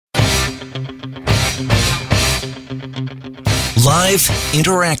live,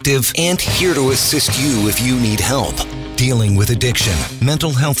 interactive, and here to assist you if you need help. Dealing with addiction,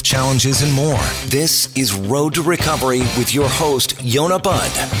 mental health challenges, and more. This is Road to Recovery with your host, Yonah Budd,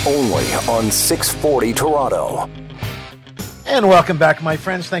 only on 640 Toronto. And welcome back, my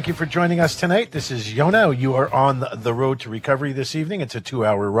friends. Thank you for joining us tonight. This is Yonah. You are on the road to recovery this evening. It's a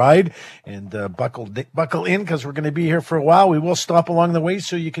 2-hour ride, and buckle in because we're going to be here for a while. We will stop along the way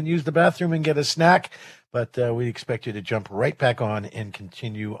so you can use the bathroom and get a snack, but we expect you to jump right back on and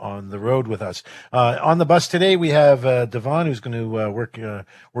continue on the road with us. On the bus today, we have Devon, who's going to work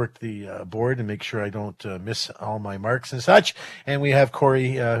the board and make sure I don't miss all my marks and such. And we have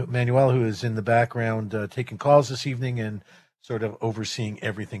Corey Manuel, who is in the background taking calls this evening and sort of overseeing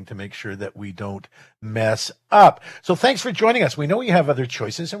everything to make sure that we don't mess up. So thanks for joining us. We know you have other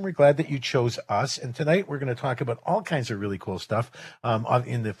choices, and we're glad that you chose us. And tonight we're going to talk about all kinds of really cool stuff.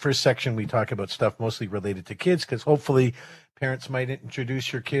 In the first section, we talk about stuff mostly related to kids, because hopefully parents might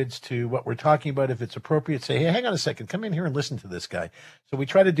introduce your kids to what we're talking about. If it's appropriate, say, hey, hang on a second, come in here and listen to this guy. So we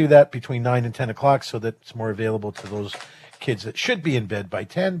try to do that between 9 and 10 o'clock so that it's more available to those kids that should be in bed by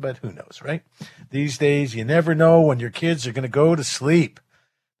 10, but who knows, right? These days, you never know when your kids are going to go to sleep.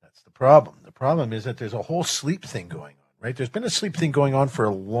 That's the problem. The problem is that there's a whole sleep thing going on, right? There's been a sleep thing going on for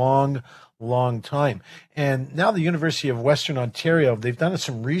a long, long time. And now the University of Western Ontario, they've done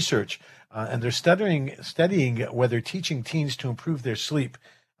some research, and they're studying whether teaching teens to improve their sleep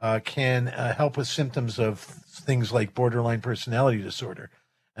can help with symptoms of things like borderline personality disorder,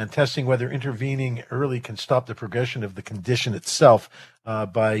 and testing whether intervening early can stop the progression of the condition itself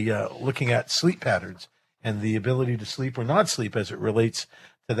by looking at sleep patterns and the ability to sleep or not sleep as it relates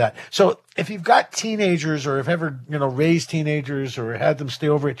to that. So if you've got teenagers, or have ever, raised teenagers, or had them stay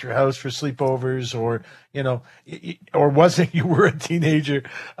over at your house for sleepovers, or, or wasn't you were a teenager,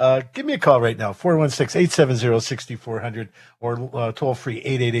 give me a call right now, 416-870-6400, or toll free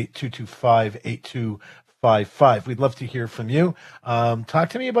 888-225-8255. We'd love to hear from you. Talk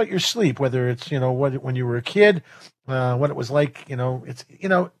to me about your sleep, whether it's, when you were a kid, what it was like.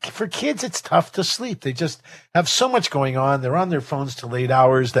 For kids, it's tough to sleep. They just have so much going on. They're on their phones till late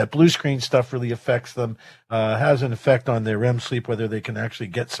hours. That blue screen stuff really affects them, has an effect on their REM sleep, whether they can actually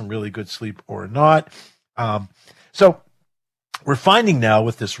get some really good sleep or not. So we're finding now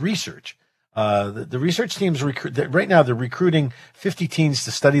with this research, the research teams right now, they're recruiting 50 teens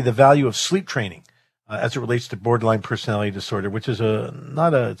to study the value of sleep training as it relates to borderline personality disorder, which is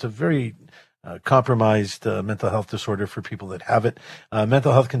it's a very compromised mental health disorder for people that have it.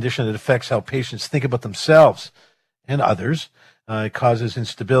 Mental health condition that affects how patients think about themselves and others. It causes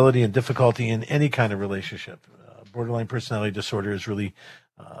instability and difficulty in any kind of relationship. Borderline personality disorder is really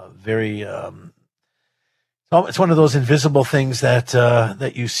very. It's one of those invisible things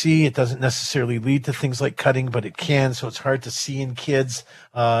that you see. It doesn't necessarily lead to things like cutting, but it can. So it's hard to see in kids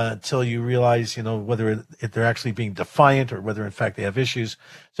until you realize, whether they're actually being defiant or whether in fact they have issues.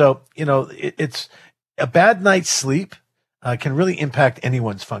 So, it's a bad night's sleep can really impact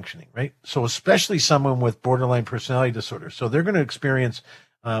anyone's functioning, right? So especially someone with borderline personality disorder. So they're going to experience,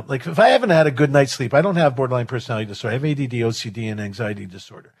 like if I haven't had a good night's sleep, I don't have borderline personality disorder. I have ADD, OCD, and anxiety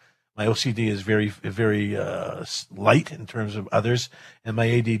disorder. My OCD is very, very light in terms of others, and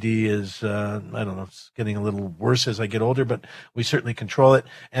my ADD is, it's getting a little worse as I get older, but we certainly control it.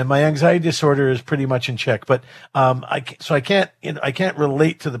 And my anxiety disorder is pretty much in check. But I can't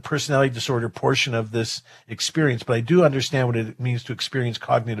relate to the personality disorder portion of this experience, but I do understand what it means to experience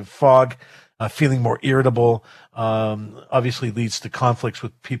cognitive fog. Feeling more irritable, obviously leads to conflicts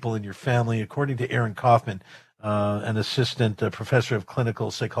with people in your family, according to Aaron Kaufman, an assistant professor of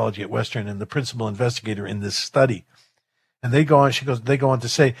clinical psychology at Western and the principal investigator in this study. And they go on to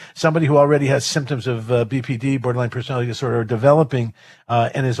say somebody who already has symptoms of BPD, borderline personality disorder, developing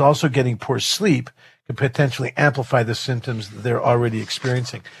and is also getting poor sleep could potentially amplify the symptoms they're already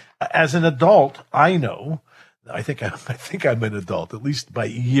experiencing. As an adult, I think I'm an adult, at least by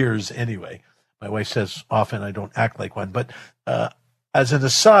years anyway. My wife says often I don't act like one, but as an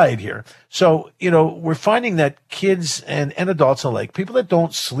aside here, so, we're finding that kids and adults alike, people that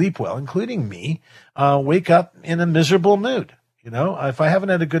don't sleep well, including me, wake up in a miserable mood. If I haven't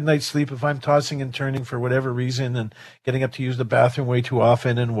had a good night's sleep, if I'm tossing and turning for whatever reason and getting up to use the bathroom way too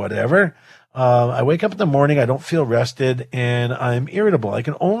often and whatever, I wake up in the morning, I don't feel rested, and I'm irritable. I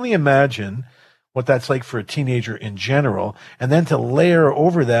can only imagine what that's like for a teenager in general, and then to layer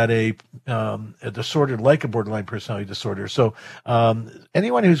over that a disorder like a borderline personality disorder. So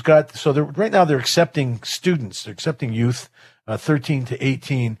anyone who's got, right now they're accepting students, they're accepting youth 13 to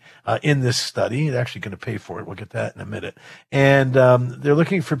 18 in this study. They're actually going to pay for it. We'll get that in a minute. And they're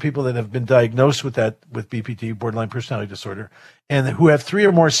looking for people that have been diagnosed with BPD, borderline personality disorder, and who have 3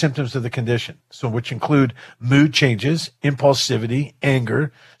 or more symptoms of the condition. So which include mood changes, impulsivity,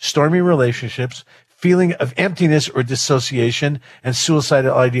 anger, stormy relationships, feeling of emptiness or dissociation, and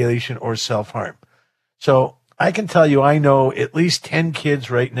suicidal ideation or self-harm. So I can tell you, I know at least 10 kids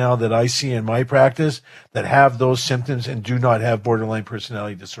right now that I see in my practice that have those symptoms and do not have borderline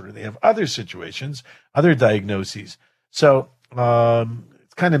personality disorder. They have other situations, other diagnoses. So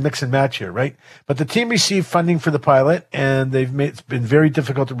it's kind of mix and match here, right? But the team received funding for the pilot, and it's been very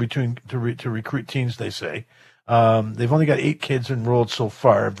difficult to recruit teens, they say. They've only got 8 kids enrolled so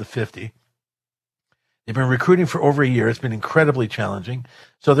far of the 50. They've been recruiting for over a year. It's been incredibly challenging.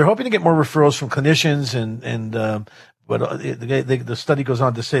 So they're hoping to get more referrals from clinicians, but the study goes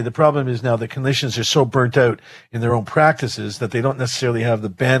on to say the problem is now that clinicians are so burnt out in their own practices that they don't necessarily have the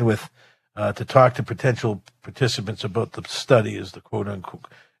bandwidth to talk to potential participants about the study, is the quote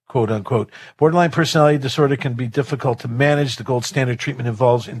unquote. Borderline personality disorder can be difficult to manage. The gold standard treatment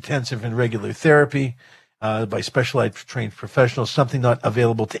involves intensive and regular therapy by specialized trained professionals, something not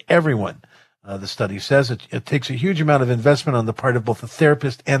available to everyone. The study says it takes a huge amount of investment on the part of both the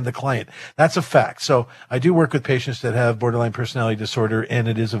therapist and the client. That's a fact. So I do work with patients that have borderline personality disorder, and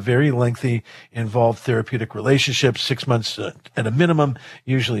it is a very lengthy, involved therapeutic relationship, 6 months at a minimum,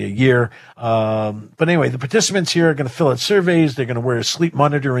 usually a year. But anyway, the participants here are going to fill out surveys. They're going to wear a sleep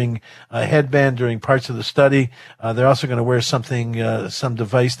monitoring headband during parts of the study. They're also going to wear some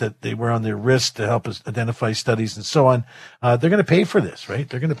device that they wear on their wrist to help us identify studies and so on. They're going to pay for this, right?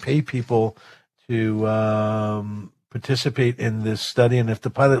 They're going to pay people to participate in this study, and if the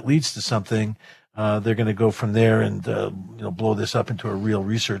pilot leads to something, they're going to go from there and blow this up into a real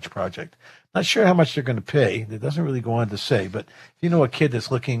research project. Not sure how much they're going to pay. It doesn't really go on to say, but if you know a kid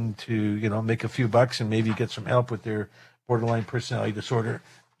that's looking to make a few bucks and maybe get some help with their borderline personality disorder,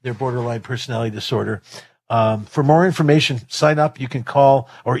 for more information, sign up. You can call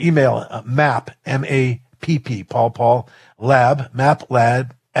or email MAP, M-A-P-P, Paul Lab, MAP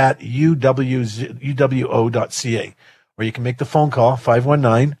Lab at uwo.ca, or you can make the phone call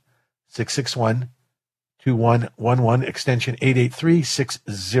 519-661-2111, extension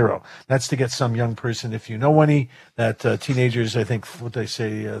 88360. That's to get some young person, if you know any, that teenagers, I think, what they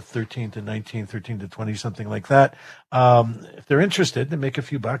say, 13 to 19, 13 to 20, something like that. If they're interested, they make a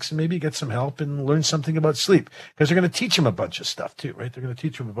few bucks and maybe get some help and learn something about sleep, because they're going to teach them a bunch of stuff too, right? They're going to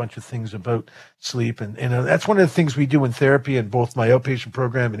teach them a bunch of things about sleep. And that's one of the things we do in therapy in both my outpatient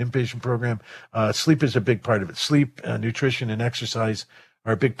program and inpatient program. Sleep is a big part of it. Sleep, nutrition, and exercise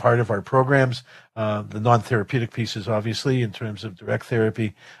are a big part of our programs. The non-therapeutic pieces, obviously, in terms of direct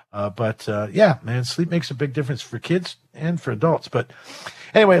therapy. But sleep makes a big difference for kids and for adults. But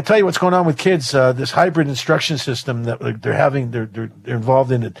anyway, I'll tell you what's going on with kids. This hybrid instruction system that they're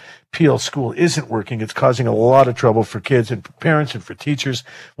involved in at Peel School isn't working. It's causing a lot of trouble for kids and for parents and for teachers.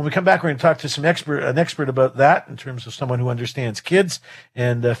 When we come back, we're going to talk to an expert about that in terms of someone who understands kids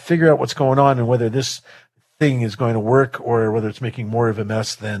and figure out what's going on and whether this thing is going to work or whether it's making more of a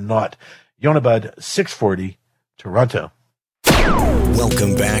mess than not. Yonah Budd, 640, Toronto.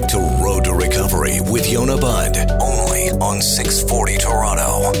 Welcome back to Road to Recovery with Yonah Budd, only on 640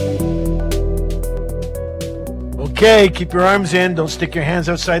 Toronto. Okay, keep your arms in. Don't stick your hands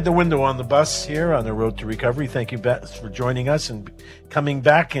outside the window on the bus here on the Road to Recovery. Thank you, Beth, for joining us and coming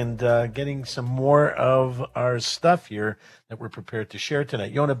back and getting some more of our stuff here that we're prepared to share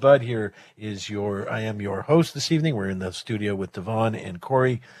tonight. Yonah Budd here I am your host this evening. We're in the studio with Devon and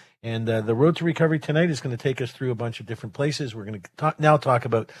Corey. And the Road to Recovery tonight is going to take us through a bunch of different places. We're going to now talk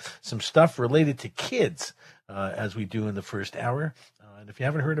about some stuff related to kids, as we do in the first hour. And if you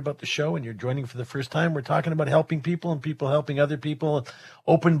haven't heard about the show and you're joining for the first time, we're talking about helping people and people helping other people.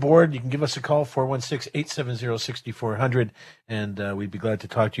 Open board. You can give us a call, 416-870-6400, and we'd be glad to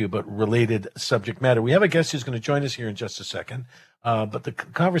talk to you about related subject matter. We have a guest who's going to join us here in just a second, but the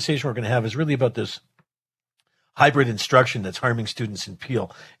conversation we're going to have is really about this hybrid instruction that's harming students in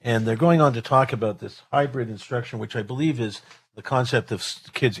Peel. And they're going on to talk about this hybrid instruction, which I believe is the concept of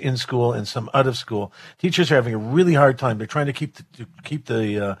kids in school and some out of school. Teachers are having a really hard time. They're trying to keep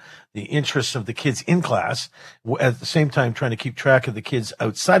the interests of the kids in class, at the same time trying to keep track of the kids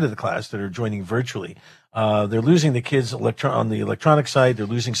outside of the class that are joining virtually. They're losing the kids on the electronic side. They're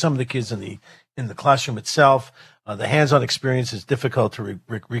losing some of the kids in the classroom itself. The hands-on experience is difficult to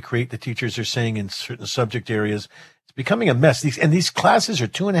recreate, the teachers are saying, in certain subject areas. It's becoming a mess. These classes are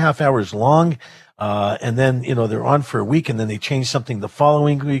 2.5 hours long, and then, they're on for a week, and then they change something the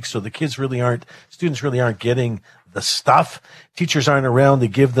following week. So students really aren't getting the stuff. Teachers aren't around to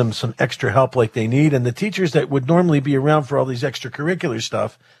give them some extra help like they need. And the teachers that would normally be around for all these extracurricular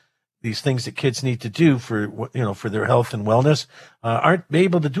stuff, these things that kids need to do for, for their health and wellness, aren't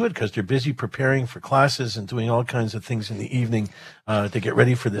able to do it because they're busy preparing for classes and doing all kinds of things in the evening to get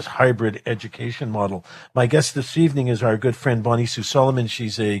ready for this hybrid education model. My guest this evening is our good friend Bonnie Sue Solomon.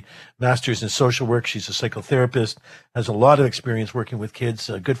 She's a master's in social work. She's a psychotherapist, has a lot of experience working with kids,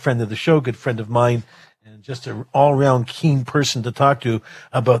 a good friend of the show, good friend of mine, and just an all-around keen person to talk to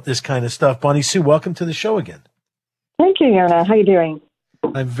about this kind of stuff. Bonnie Sue, welcome to the show again. Thank you, Yona. How are you doing?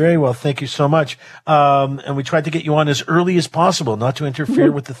 I'm very well. Thank you so much. And we tried to get you on as early as possible, not to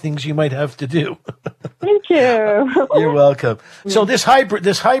interfere with the things you might have to do. Thank you. You're welcome. So this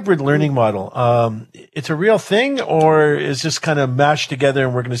hybrid learning model, it's a real thing, or is this kind of mashed together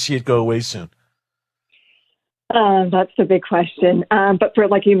and we're going to see it go away soon? That's the big question. But for,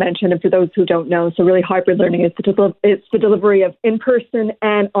 like you mentioned, and for those who don't know, so really hybrid learning is it's the delivery of in-person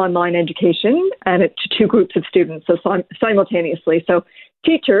and online education, and it's to two groups of students, so simultaneously. So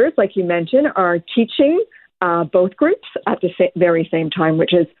teachers, like you mentioned, are teaching both groups at the very same time,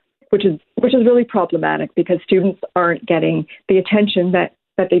 which is really problematic because students aren't getting the attention that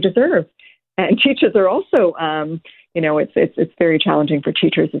they deserve, and teachers are also. It's very challenging for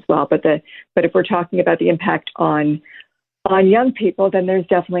teachers as well. But if we're talking about the impact on young people, then there's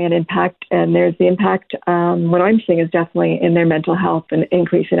definitely an impact, and there's the impact. What I'm seeing is definitely in their mental health, and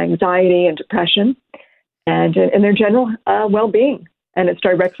increase in anxiety and depression, and in their general well-being, and it's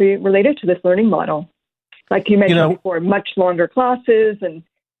directly related to this learning model. Like you mentioned before, much longer classes, and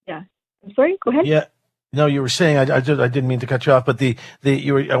yeah. I'm sorry. Go ahead. Yeah. No, you were saying, I didn't mean to cut you off, but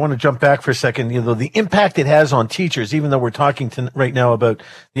I want to jump back for a second. The impact it has on teachers, even though we're talking right now about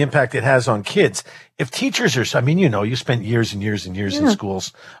the impact it has on kids. If teachers are, you spent years and years and years in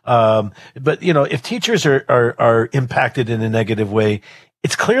schools. But if teachers are impacted in a negative way,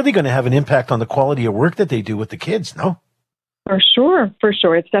 it's clearly going to have an impact on the quality of work that they do with the kids. No? For sure.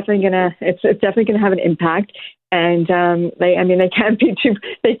 It's definitely gonna have an impact. And they can't be too.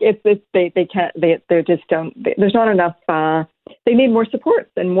 They can't. They just don't. There's not enough. They need more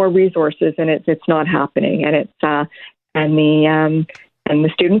support and more resources, and it's not happening. And and the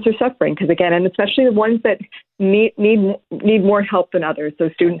students are suffering because again, and especially the ones that need more help than others. So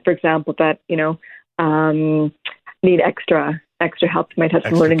students, for example, that need extra help, might have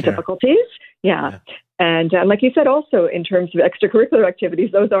some learning difficulties. Yeah. And like you said, also in terms of extracurricular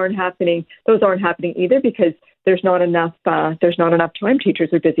activities, those aren't happening either because there's not enough time.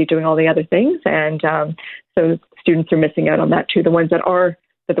 Teachers are busy doing all the other things, and so students are missing out on that too. The ones that are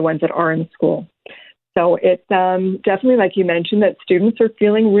in school. So it's definitely, like you mentioned, that students are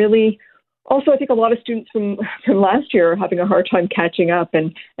feeling really. Also, I think a lot of students from last year are having a hard time catching up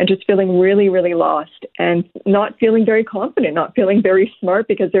and just feeling really, really lost and not feeling very confident, not feeling very smart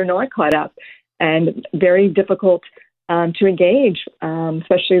because they're not caught up, and very difficult to engage,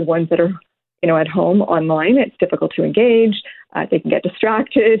 especially the ones that are at home online. It's difficult to engage. They can get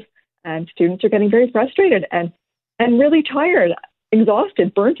distracted, and students are getting very frustrated and really tired,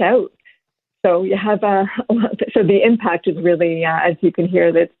 exhausted, burnt out. So you have so the impact is really, as you can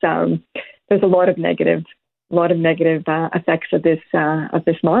hear, that there's a lot of negative effects of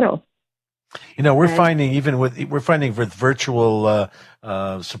this model. We're finding with virtual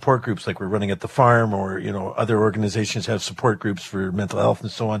support groups like we're running at the farm, or other organizations have support groups for mental health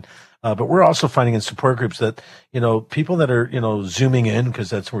and so on. But we're also finding in support groups that people that are zooming in, because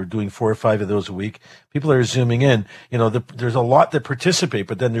that's what we're doing 4 or 5 of those a week. People that are zooming in. There's a lot that participate,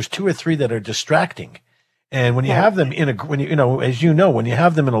 but then there's 2 or 3 that are distracting. And when you have them when you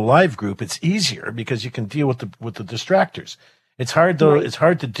have them in a live group, it's easier because you can deal with the distractors. It's hard though. Right. It's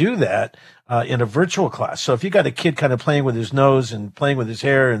hard to do that in a virtual class. So if you got a kid kind of playing with his nose and playing with his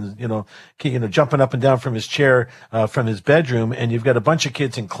hair and jumping up and down from his chair from his bedroom, and you've got a bunch of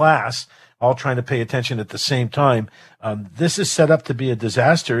kids in class all trying to pay attention at the same time, this is set up to be a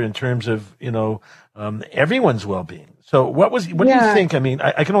disaster in terms of everyone's well-being. So what do you think?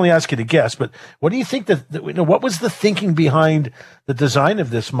 I can only ask you to guess, but what do you think what was the thinking behind the design of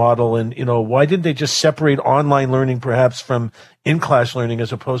this model? And, why didn't they just separate online learning perhaps from in-class learning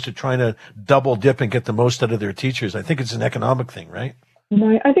as opposed to trying to double dip and get the most out of their teachers? I think it's an economic thing, right?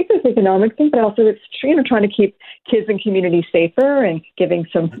 No, I think there's an economic thing, but also it's trying to keep kids and communities safer and giving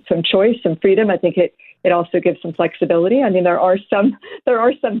some choice, some freedom. I think it also gives some flexibility. There are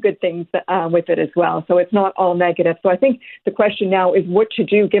some good things with it as well. So it's not all negative. So I think the question now is what to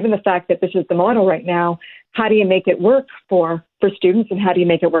do, given the fact that this is the model right now. How do you make it work for students, and how do you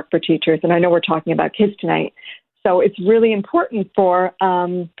make it work for teachers? And I know we're talking about kids tonight, so it's really important for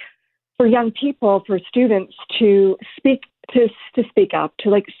for young people, for students to speak up,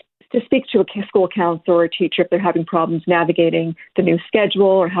 to speak to a school counselor or a teacher if they're having problems navigating the new schedule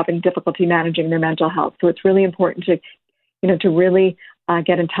or having difficulty managing their mental health. So it's really important to really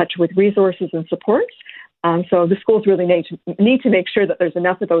get in touch with resources and supports. So the schools really need to make sure that there's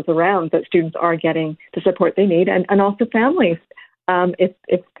enough of those around, that students are getting the support they need, and also families. If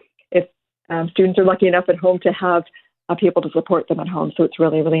students are lucky enough at home to have people to support them at home, so it's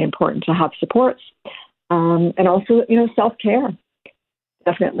really, really important to have supports, and also self-care,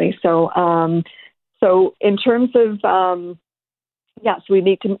 definitely. So in terms of so we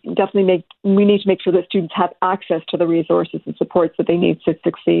need to make sure that students have access to the resources and supports that they need to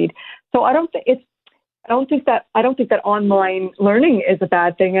succeed. So I don't think that online learning is a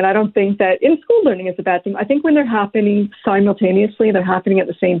bad thing, and I don't think that in-school learning is a bad thing. I think when they're happening simultaneously, they're happening at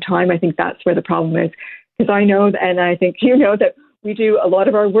the same time, I think that's where the problem is. Because I know, and I think that we do a lot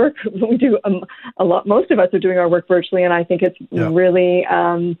of our work. We do most of us are doing our work virtually, and I think it's really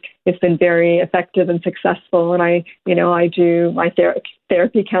it's been very effective and successful. And I do my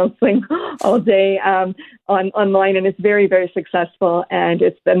therapy counseling all day online, and it's very, very successful. And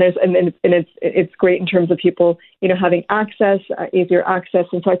it's great in terms of people having access, easier access.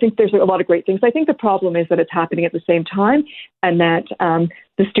 And so I think there's a lot of great things. I think the problem is that it's happening at the same time, and that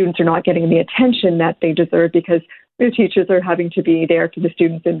the students are not getting the attention that they deserve, because the teachers are having to be there for the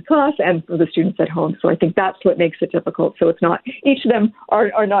students in class and for the students at home. So I think that's what makes it difficult. So it's not, each of them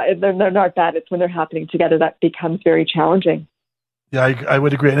are not, they're not bad. It's when they're happening together that becomes very challenging. Yeah, I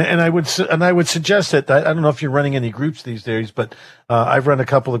would agree, and I would suggest that I don't know if you're running any groups these days, but I run a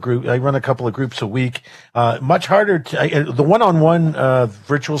couple of groups a week. Much harder the one-on-one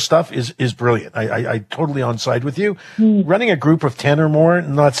virtual stuff is brilliant. I totally on side with you. Running a group of 10 or more,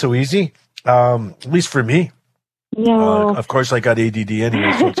 not so easy. At least for me. No. Of course, I got ADD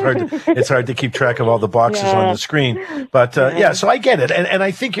anyway, so it's hard to keep track of all the boxes on the screen. But so I get it, and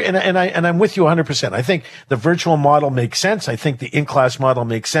I think, and I'm with you 100%. I think the virtual model makes sense. I think the in-class model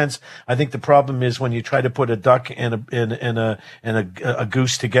makes sense. I think the problem is when you try to put a duck and a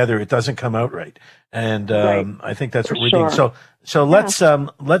goose together, it doesn't come out right. And I think that's what we're doing. So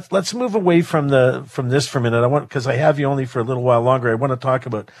let's move away from this for a minute. Because I have you only for a little while longer. I want to talk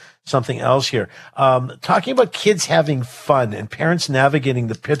about something else here. Talking about kids having fun and parents navigating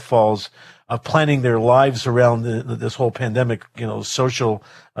the pitfalls of planning their lives around this whole pandemic, social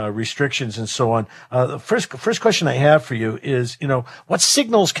restrictions and so on. The first question I have for you is, what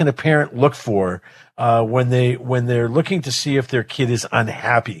signals can a parent look for when they're looking to see if their kid is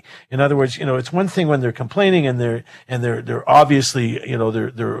unhappy? In other words, it's one thing when they're complaining and they're obviously,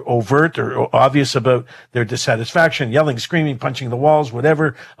 they're overt or obvious about their dissatisfaction, yelling, screaming, punching the walls,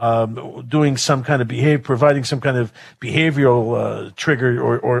 whatever, doing some kind of providing some kind of behavioral trigger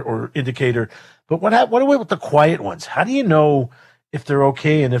or indicator. But what about the quiet ones? How do you know if they're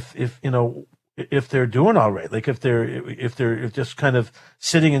okay and if they're doing all right, like if they're just kind of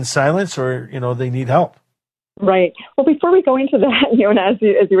sitting in silence or, they need help? Right. Well, before we go into that,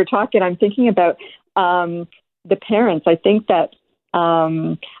 as you were talking, I'm thinking about the parents. I think that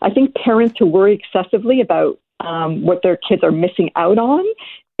parents who worry excessively about what their kids are missing out on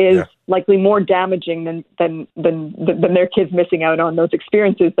is likely more damaging than their kids missing out on those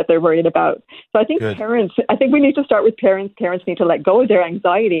experiences that they're worried about. So I think we need to start with parents. Parents need to let go of their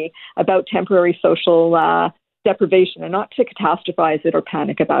anxiety about temporary social deprivation and not to catastrophize it or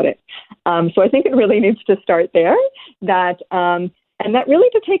panic about it. So I think it really needs to start there, and that really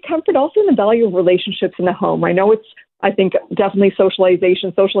to take comfort also in the value of relationships in the home. I think definitely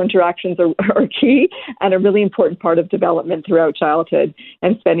socialization, social interactions are key and a really important part of development throughout childhood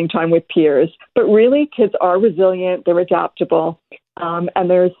and spending time with peers. But really, kids are resilient, they're adaptable, and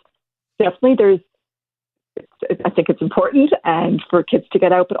I think it's important and for kids to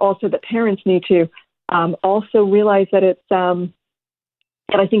get out, but also that parents need to also realize that it's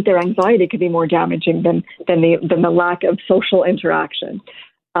that I think their anxiety could be more damaging than the lack of social interaction.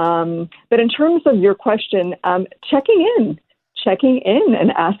 But in terms of your question, checking in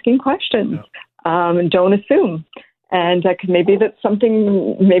and asking questions, and don't assume. And maybe that's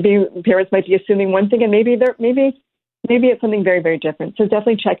something. Maybe parents might be assuming one thing, and maybe it's something very, very different. So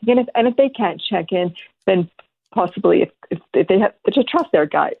definitely checking in, and if they can't check in, then possibly if they have to trust their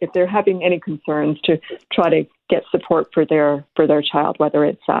guide. If they're having any concerns, to try to get support for their child, whether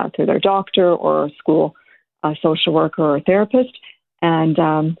it's through their doctor or a school social worker or a therapist. And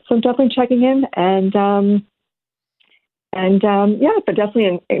so definitely checking in but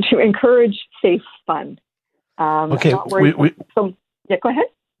definitely to encourage safe fun. Okay. Go ahead.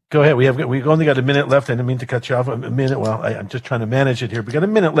 Go ahead. We've only got a minute left. I didn't mean to cut you off. A minute. Well, I'm just trying to manage it here. We got a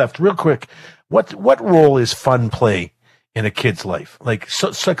minute left. Real quick. What role is fun play in a kid's life? Like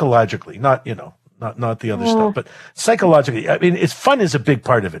psychologically, not the other stuff, but psychologically. I mean, fun is a big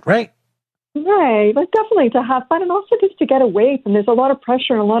part of it, right? Right, but definitely to have fun and also just to get away from. There's a lot of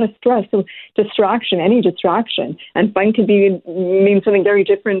pressure and a lot of stress. So any distraction, and fun can mean something very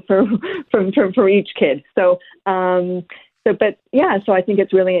different for each kid. So I think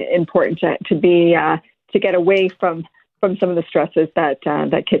it's really important to get away from some of the stresses that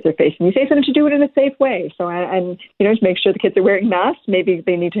kids are facing. You say something to do it in a safe way. So to make sure the kids are wearing masks. Maybe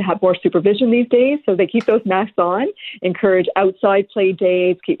they need to have more supervision these days, so they keep those masks on. Encourage outside play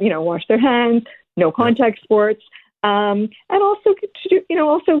days. Wash their hands. No contact sports. And also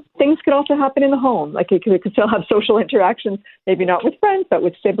things could also happen in the home. Like it could still have social interactions, maybe not with friends, but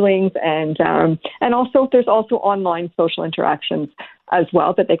with siblings, and also there's also online social interactions as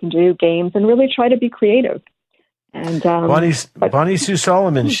well that they can do, games, and really try to be creative. And Bonnie Sue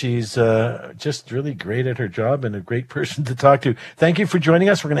Solomon, she's just really great at her job and a great person to talk to. Thank you for joining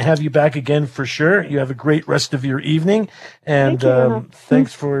us. We're going to have you back again for sure. You have a great rest of your evening, and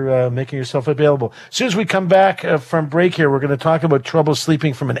thanks for making yourself available. As soon as we come back from break here, we're going to talk about trouble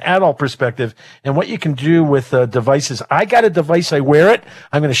sleeping from an adult perspective and what you can do with devices. I got a device. I wear it.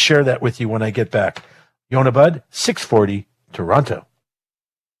 I'm going to share that with you when I get back. Yonah Budd, 640 Toronto.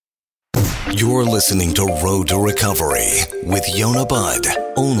 You're listening to Road to Recovery with Yonah Budd,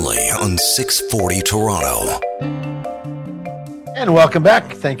 only on 640 Toronto. And welcome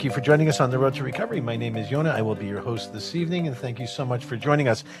back. Thank you for joining us on the Road to Recovery. My name is Yonah. I will be your host this evening, and thank you so much for joining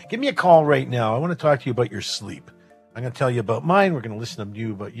us. Give me a call right now. I want to talk to you about your sleep. I'm going to tell you about mine. We're going to listen to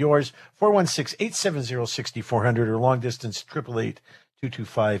you about yours. 416-870-6400 or long distance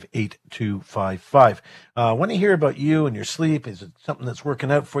 888-225-8255. I want to hear about you and your sleep. Is it something that's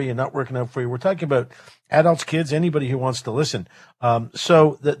working out for you, not working out for you? We're talking about adults, kids, anybody who wants to listen.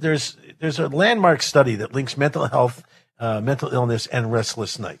 There's a landmark study that links mental health, mental illness, and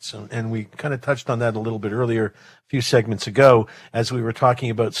restless nights. And we kind of touched on that a little bit earlier, a few segments ago, as we were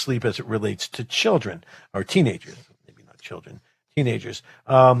talking about sleep as it relates to children or teenagers, maybe not children. Teenagers.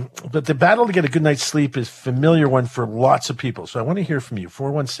 But the battle to get a good night's sleep is a familiar one for lots of people. So I want to hear from you.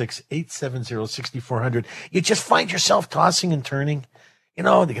 416-870-6400. You just find yourself tossing and turning. You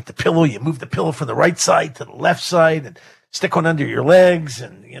get the pillow. You move the pillow from the right side to the left side and stick one under your legs.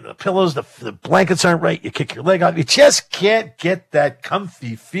 And, the pillows, the blankets aren't right. You kick your leg out. You just can't get that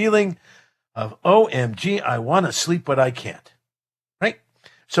comfy feeling of, OMG, I want to sleep, but I can't. Right?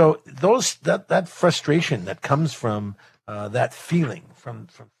 So that frustration that comes from that feeling, from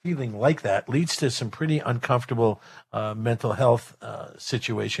feeling like that, leads to some pretty uncomfortable mental health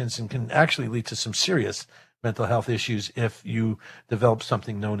situations, and can actually lead to some serious mental health issues if you develop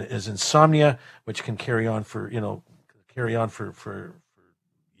something known as insomnia, which can carry on for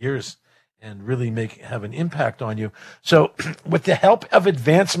years and really have an impact on you. So with the help of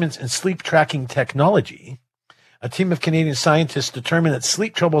advancements in sleep tracking technology, a team of Canadian scientists determined that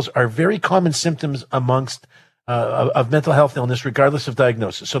sleep troubles are very common symptoms amongst of mental health illness, regardless of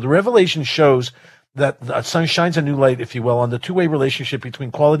diagnosis. So the revelation shows that the sun shines a new light, if you will, on the two-way relationship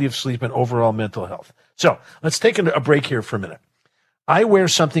between quality of sleep and overall mental health. So let's take a break here for a minute. I wear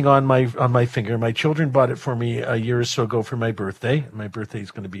something on my finger. My children bought it for me a year or so ago for my birthday. My birthday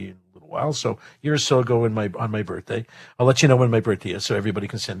is going to be in a little while, so a year or so ago on my birthday. I'll let you know when my birthday is so everybody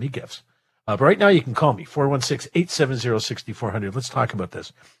can send me gifts. But right now you can call me, 416-870-6400. Let's talk about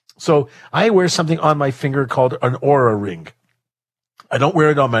this. So I wear something on my finger called an Oura ring. I don't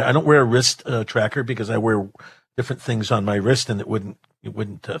wear a wrist tracker because I wear different things on my wrist and it wouldn't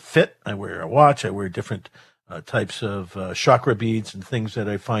fit. I wear a watch. I wear different types of chakra beads and things that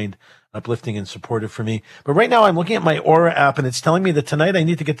I find uplifting and supportive for me. But right now I'm looking at my Oura app and it's telling me that tonight I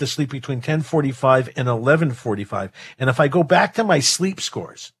need to get to sleep between 10:45 and 11:45. And if I go back to my sleep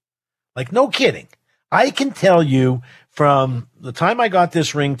scores, like no kidding, I can tell you from the time I got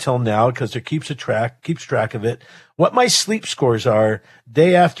this ring till now, because it keeps track of it, what my sleep scores are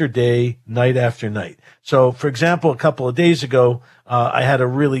day after day, night after night. So, for example, a couple of days ago, I had a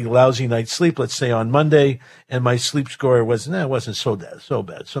really lousy night's sleep, let's say on Monday, and my sleep score wasn't so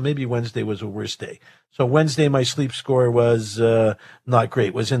bad. So maybe Wednesday was a worse day. So Wednesday, my sleep score was not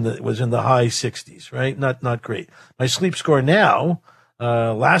great. Was in the high 60s, right? Not great. My sleep score now,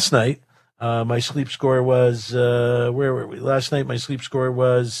 last night, my sleep score was, where were we? Last night, my sleep score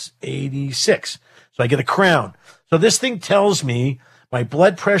was 86. So I get a crown. So this thing tells me my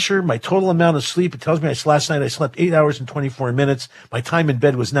blood pressure, my total amount of sleep. It tells me last night I slept 8 hours and 24 minutes. My time in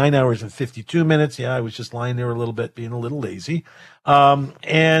bed was 9 hours and 52 minutes. Yeah, I was just lying there a little bit, being a little lazy.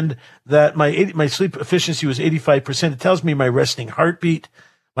 And that my sleep efficiency was 85%. It tells me my resting heartbeat.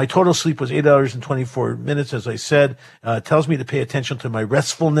 My total sleep was 8 hours and 24 minutes, as I said. It tells me to pay attention to my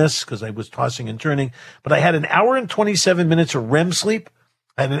restfulness because I was tossing and turning. But I had an hour and 27 minutes of REM sleep.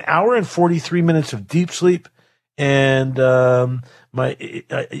 I had an hour and 43 minutes of deep sleep. And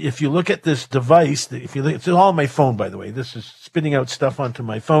if you look at this device, it's all on my phone, by the way. This is spitting out stuff onto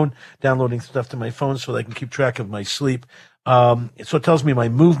my phone, downloading stuff to my phone so that I can keep track of my sleep. So it tells me my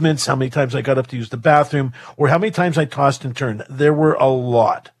movements, how many times I got up to use the bathroom, or how many times I tossed and turned. There were a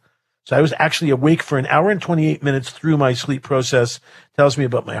lot. So I was actually awake for an hour and 28 minutes through my sleep process. Tells me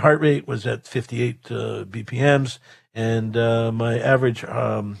about my heart rate was at 58 BPMs, and my average,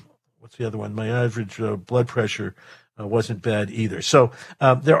 what's the other one? My average blood pressure wasn't bad either. So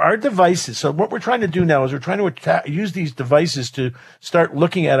there are devices. So what we're trying to do now is we're trying to use these devices to start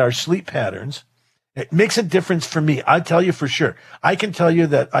looking at our sleep patterns. It makes a difference for me. I tell you for sure. I can tell you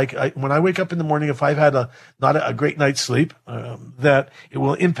that I when I wake up in the morning, if I've had not a great night's sleep, that it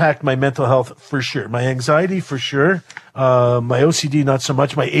will impact my mental health for sure. My anxiety for sure. My OCD not so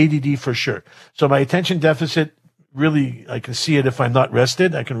much. My ADD for sure. So my attention deficit, really, I can see it if I'm not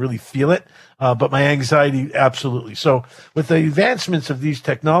rested. I can really feel it. But my anxiety, absolutely. So with the advancements of these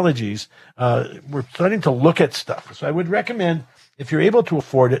technologies, we're starting to look at stuff. So I would recommend, if you're able to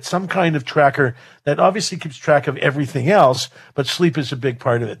afford it, some kind of tracker that obviously keeps track of everything else, but sleep is a big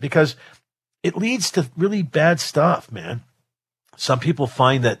part of it because it leads to really bad stuff, man. Some people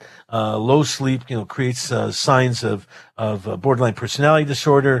find that low sleep, creates signs of borderline personality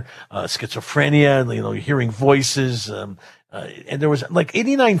disorder, schizophrenia, hearing voices. And there was like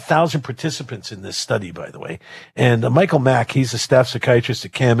 89,000 participants in this study, by the way. And Michael Mack, he's a staff psychiatrist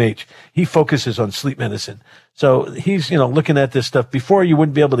at CAMH. He focuses on sleep medicine. So he's, looking at this stuff. Before, you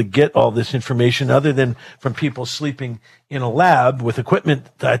wouldn't be able to get all this information other than from people sleeping in a lab with equipment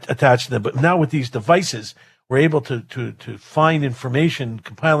attached to them. But now with these devices, we're able to find information,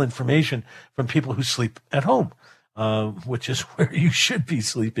 compile information from people who sleep at home. Which is where you should be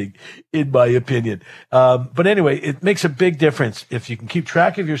sleeping, in my opinion. But anyway, it makes a big difference if you can keep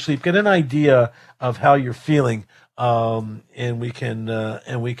track of your sleep, get an idea of how you're feeling, and we can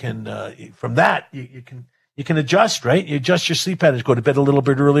from that you can adjust, right? You adjust your sleep patterns. Go to bed a little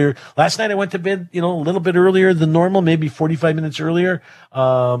bit earlier. Last night I went to bed, a little bit earlier than normal, maybe 45 minutes earlier.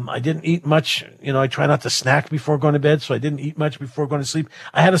 I didn't eat much. I try not to snack before going to bed, so I didn't eat much before going to sleep.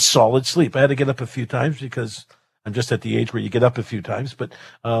 I had a solid sleep. I had to get up a few times because I'm just at the age where you get up a few times, but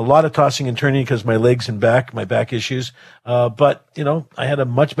a lot of tossing and turning because my legs and my back issues. But I had a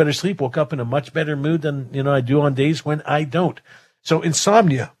much better sleep, woke up in a much better mood than, I do on days when I don't. So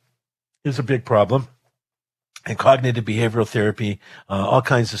insomnia is a big problem. And cognitive behavioral therapy, all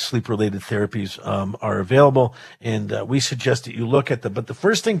kinds of sleep-related therapies are available. And we suggest that you look at them. But the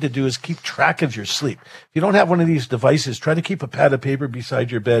first thing to do is keep track of your sleep. If you don't have one of these devices, try to keep a pad of paper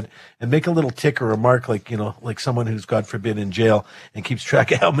beside your bed and make a little tick or a mark like someone who's, God forbid, in jail and keeps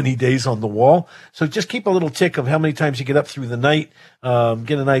track of how many days on the wall. So just keep a little tick of how many times you get up through the night.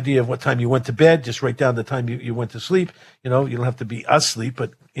 Get an idea of what time you went to bed. Just write down the time you went to sleep. You don't have to be asleep,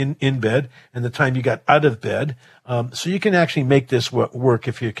 but in bed, and the time you got out of bed. So you can actually make this work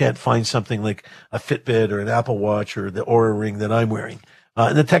if you can't find something like a Fitbit or an Apple Watch or the Oura Ring that I'm wearing.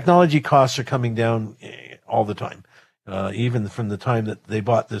 And the technology costs are coming down all the time. Even from the time that they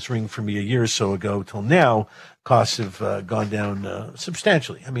bought this ring for me a year or so ago till now, costs have gone down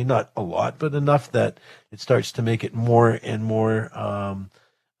substantially. I mean, not a lot, but enough that it starts to make it more and more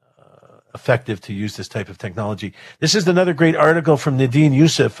effective to use this type of technology. This is another great article from Nadine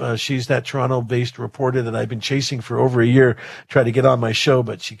Youssef. She's that Toronto-based reporter that I've been chasing for over a year, try to get on my show,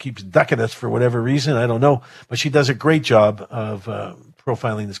 but she keeps ducking us for whatever reason. I don't know, but she does a great job of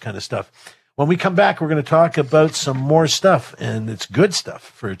profiling this kind of stuff. When we come back, we're going to talk about some more stuff, and it's good stuff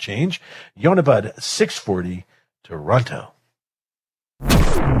for a change. Yonah Budd, 640, Toronto.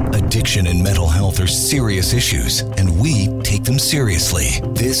 Addiction and mental health are serious issues, and we take them seriously.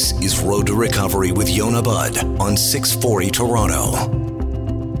 This is Road to Recovery with Yonah Budd on 640 Toronto.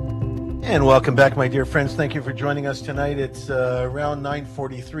 And welcome back, my dear friends. Thank you for joining us tonight. It's around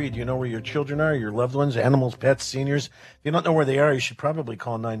 9:43. Do you know where your children are, your loved ones, animals, pets, seniors? If you don't know where they are, you should probably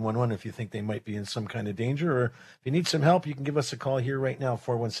call 911 if you think they might be in some kind of danger. Or if you need some help, you can give us a call here right now,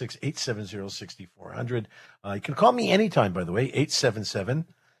 416-870-6400. You can call me anytime, by the way, 877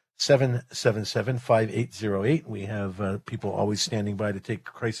 777-5808. We have people always standing by to take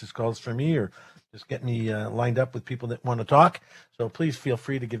crisis calls from me or just get me lined up with people that want to talk. So please feel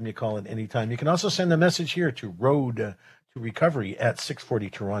free to give me a call at any time. You can also send a message here to Road to Recovery at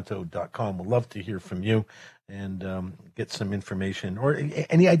 640toronto.com. We'd love to hear from you and get some information or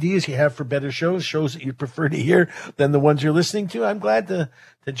any ideas you have for better shows that you prefer to hear than the ones you're listening to. I'm glad to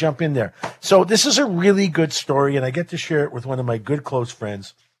jump in there. So this is a really good story, and I get to share it with one of my good close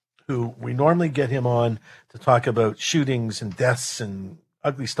friends who we normally get him on to talk about shootings and deaths and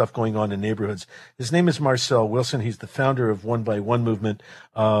ugly stuff going on in neighborhoods. His name is Marcel Wilson. He's the founder of One by One Movement,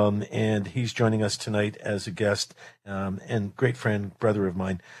 and he's joining us tonight as a guest and great friend, brother of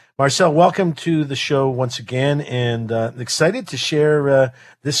mine. Marcel, welcome to the show once again, and excited to share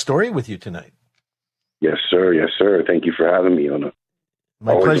this story with you tonight. Yes, sir. Yes, sir. Thank you for having me on.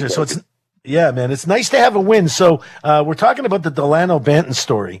 My pleasure. So it's nice to have a win. So we're talking about the Delano Banton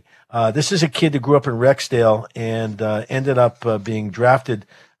story. This is a kid who grew up in Rexdale and ended up being drafted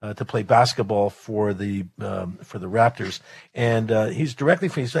to play basketball for the Raptors. And he's directly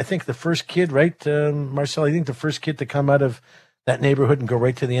from, I think, the first kid, right, Marcel? I think the first kid to come out of that neighborhood and go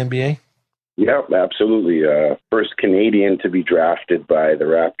right to the NBA? Yeah, absolutely. First Canadian to be drafted by the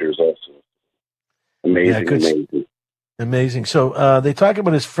Raptors also. Amazing. So they talk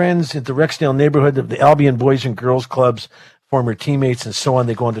about his friends at the Rexdale neighborhood, the Albion Boys and Girls Clubs, former teammates and so on.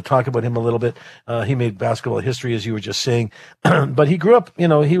 They go on to talk about him a little bit. He made basketball history, as you were just saying. But he grew up, he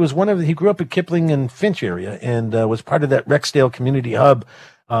grew up at Kipling and Finch area and was part of that Rexdale community hub.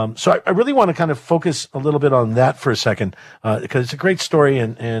 So I really want to kind of focus a little bit on that for a second because it's a great story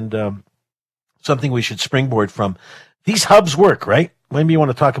and something we should springboard from. These hubs work, right? Maybe you want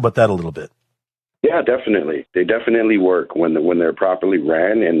to talk about that a little bit. Yeah, definitely. They definitely work when they're properly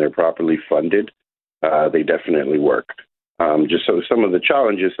ran and they're properly funded. They definitely work. Just so some of the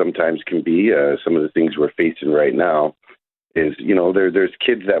challenges sometimes can be some of the things we're facing right now is, there's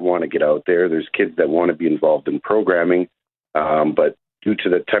kids that want to get out there. There's kids that want to be involved in programming, but due to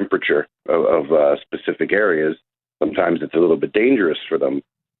the temperature of specific areas, sometimes it's a little bit dangerous for them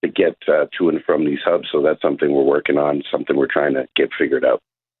to get to and from these hubs. So that's something we're working on, something we're trying to get figured out.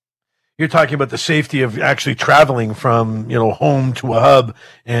 You're talking about the safety of actually traveling from, home to a hub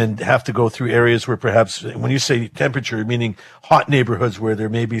and have to go through areas where perhaps, when you say temperature, meaning hot neighborhoods where there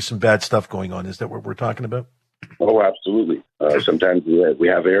may be some bad stuff going on. Is that what we're talking about? Oh, absolutely. Sometimes we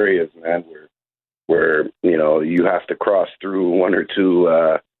have areas, man, where you have to cross through one or two,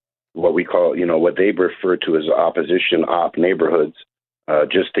 what we call, what they refer to as opposition op neighborhoods,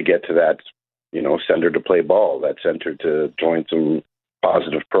 just to get to that, center to play ball, that center to join some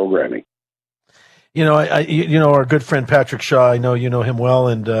positive programming. Our good friend Patrick Shaw, I know you know him well,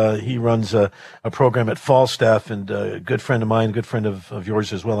 and he runs a program at Falstaff, and a good friend of mine, good friend of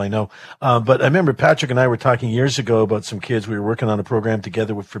yours as well, I know. But I remember Patrick and I were talking years ago about some kids. We were working on a program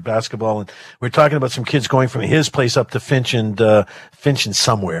together for basketball, and we were talking about some kids going from his place up to Finch and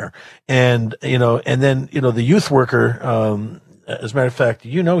somewhere. And, and then, the youth worker, as a matter of fact,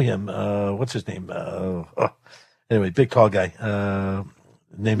 you know him, what's his name? Anyway, big, tall guy,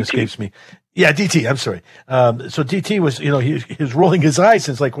 name escapes me. Yeah, DT. I'm sorry. So DT was, he was rolling his eyes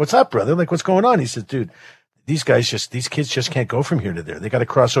and it's like, "What's up, brother? Like, what's going on?" He said, "Dude, these kids just can't go from here to there. They got to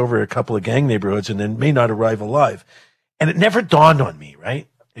cross over a couple of gang neighborhoods and then may not arrive alive." And it never dawned on me, right?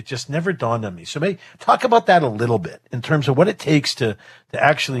 It just never dawned on me. So maybe talk about that a little bit in terms of what it takes to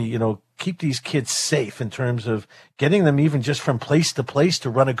actually, keep these kids safe in terms of getting them even just from place to place to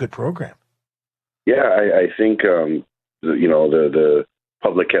run a good program. Yeah, I think, the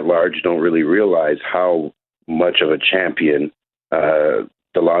public at large don't really realize how much of a champion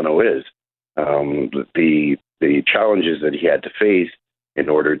Delano is. The challenges that he had to face in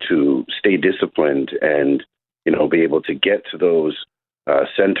order to stay disciplined and, be able to get to those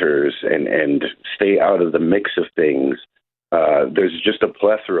centers and stay out of the mix of things. There's just a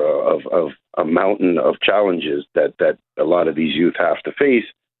plethora of a mountain of challenges that a lot of these youth have to face,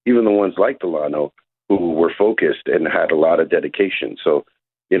 even the ones like Delano, who were focused and had a lot of dedication. So,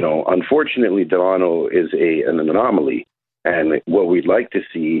 unfortunately, Delano is an anomaly, and what we'd like to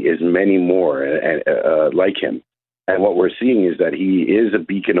see is many more like him. And what we're seeing is that he is a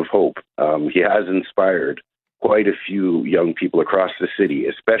beacon of hope. He has inspired quite a few young people across the city,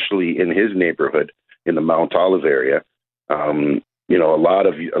 especially in his neighborhood in the Mount Olive area.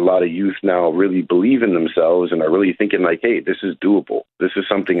 A lot of youth now really believe in themselves and are really thinking like, "Hey, this is doable. This is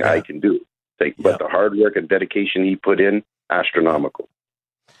something I can do." But the hard work and dedication he put in, astronomical.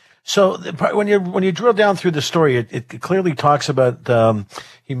 So when you drill down through the story, it clearly talks about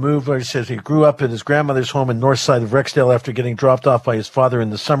he moved, where it says he grew up at his grandmother's home in north side of Rexdale after getting dropped off by his father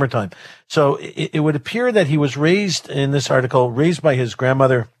in the summertime. So it would appear that he was raised, in this article, raised by his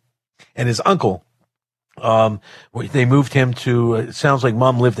grandmother and his uncle. They moved him to, it sounds like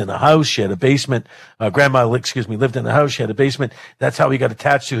mom lived in a house. She had a basement. Grandma, lived in a house. She had a basement. That's how he got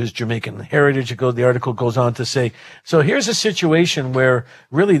attached to his Jamaican heritage. The article goes on to say, so here's a situation where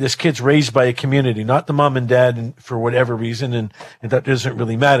really this kid's raised by a community, not the mom and dad, and for whatever reason, and that doesn't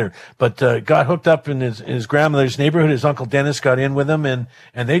really matter, but, got hooked up in his grandmother's neighborhood. His uncle Dennis got in with him, and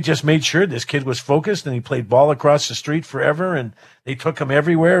they just made sure this kid was focused, and he played ball across the street forever, and they took him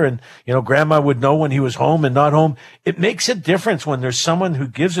everywhere. And, grandma would know when he was home and not home. It makes a difference when there's someone who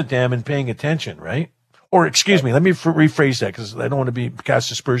gives a damn and paying attention, right? Or, excuse me, let me rephrase that, because I don't want to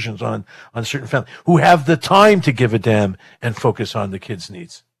cast aspersions on certain families who have the time to give a damn and focus on the kids'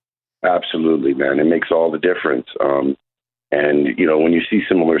 needs. Absolutely, man. It makes all the difference. And, when you see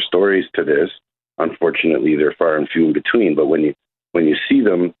similar stories to this, unfortunately, they're far and few in between. But when you see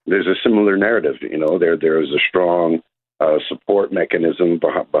them, there's a similar narrative. There is a strong support mechanism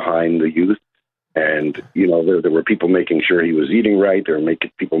behind the youth. And, there were people making sure he was eating right. There were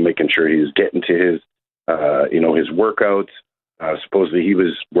people making sure he was getting to his workouts. Supposedly he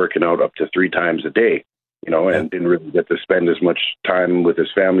was working out up to 3 times a day, and didn't really get to spend as much time with his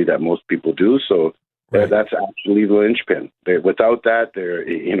family that most people do. So that's actually the linchpin. Without that,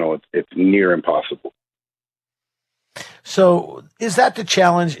 it's near impossible. So is that the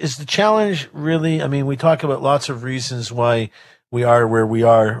challenge? Is the challenge really, we talk about lots of reasons why we are where we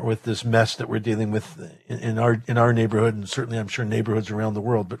are with this mess that we're dealing with in our neighborhood, and certainly I'm sure neighborhoods around the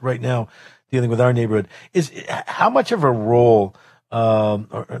world. But right now, dealing with our neighborhood, is how much of a role,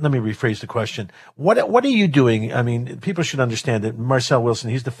 or let me rephrase the question. What are you doing? People should understand that Marcel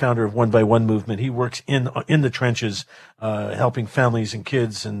Wilson, he's the founder of One by One movement. He works in the trenches, helping families and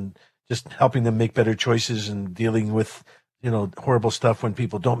kids and just helping them make better choices and dealing with, horrible stuff when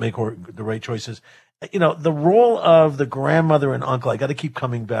people don't make the right choices. The role of the grandmother and uncle, I got to keep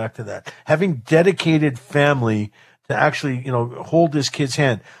coming back to that. Having dedicated family to actually, hold this kid's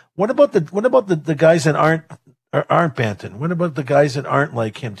hand. What about the guys that aren't Banton? What about the guys that aren't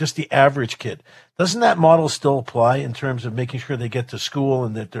like him? Just the average kid. Doesn't that model still apply in terms of making sure they get to school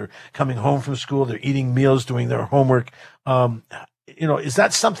and that they're coming home from school, they're eating meals, doing their homework? Is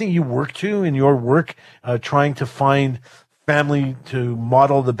that something you work to in your work, trying to find family to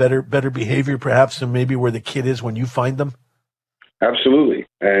model the better behavior, perhaps, than maybe where the kid is when you find them? Absolutely.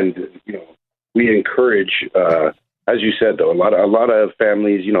 And, we encourage, as you said, though, a lot of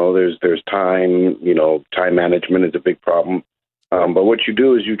families, there's time, time management is a big problem. But what you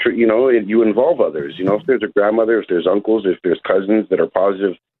do is you involve others. If there's a grandmother, if there's uncles, if there's cousins that are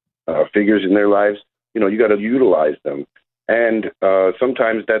positive figures in their lives, you got to utilize them. And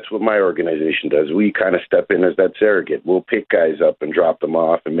sometimes that's what my organization does. We kind of step in as that surrogate. We'll pick guys up and drop them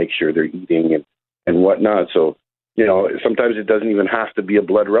off and make sure they're eating and whatnot. So, sometimes it doesn't even have to be a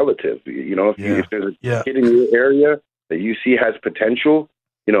blood relative. If there's a kid in your area that you see has potential,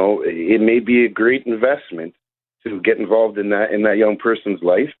 it may be a great investment to get involved in that young person's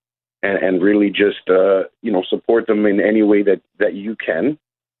life and really just, support them in any way that you can.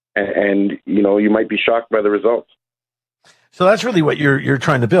 And you might be shocked by the results. So that's really what you're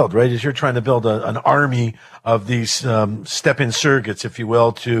trying to build, right? Is you're trying to build an army of these step-in surrogates, if you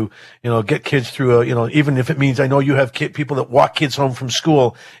will, to get kids through even if it means, I know you have people that walk kids home from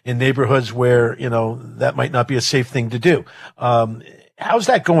school in neighborhoods where that might not be a safe thing to do. How's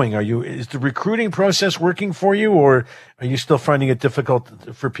that going? Is the recruiting process working for you, or are you still finding it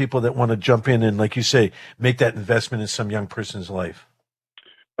difficult for people that want to jump in and, like you say, make that investment in some young person's life?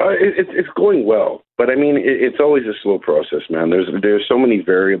 It's going well, but it's always a slow process, man. There's so many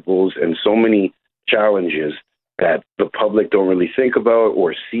variables and so many challenges that the public don't really think about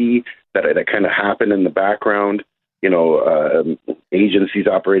or see that kind of happen in the background. Agencies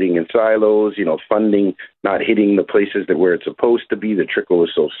operating in silos, funding not hitting the places where it's supposed to be. The trickle is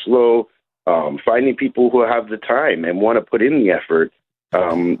so slow. Finding people who have the time and want to put in the effort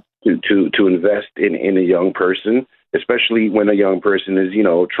to invest in a young person, especially when a young person is,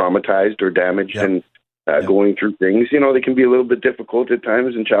 traumatized or damaged and going through things. They can be a little bit difficult at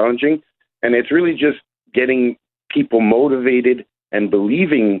times and challenging. And it's really just getting people motivated and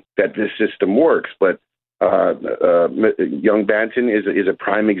believing that this system works. But young Banton is a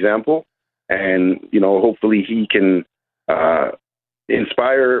prime example. And, hopefully he can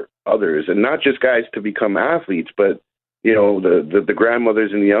inspire others, and not just guys to become athletes, but the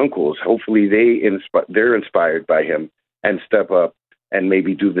grandmothers and the uncles. Hopefully they're inspired by him and step up and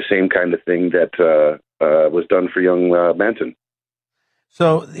maybe do the same kind of thing that was done for young Manton.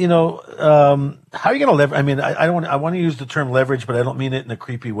 So, how are you going to leverage? I mean, I want to use the term leverage, but I don't mean it in a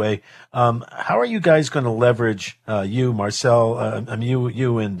creepy way. How are you guys going to leverage, you, Marcel,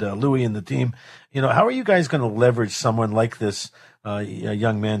 you and Louis and the team? How are you guys going to leverage someone like this,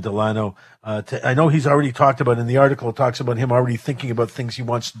 young man, Delano? I know he's already talked about in the article, it talks about him already thinking about things he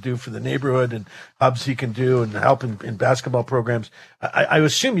wants to do for the neighborhood and hubs he can do and help in basketball programs. I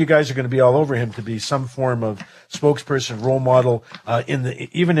assume you guys are going to be all over him to be some form of spokesperson, role model,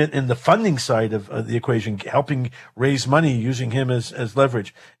 even in the funding side of the equation, helping raise money using him as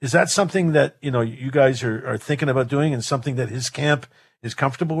leverage. Is that something that, you guys are thinking about doing and something that his camp is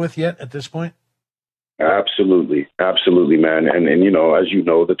comfortable with yet at this point? Absolutely, man. And as you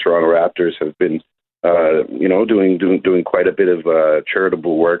know, the Toronto Raptors have been, doing quite a bit of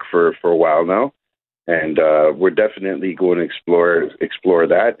charitable work for a while now, and we're definitely going to explore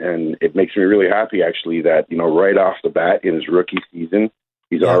that. And it makes me really happy, actually, that right off the bat in his rookie season,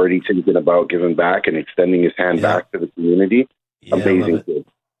 he's already thinking about giving back and extending his hand back to the community. Amazing kid.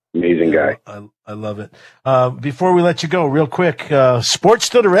 Amazing guy. I love it. Before we let you go, real quick, sports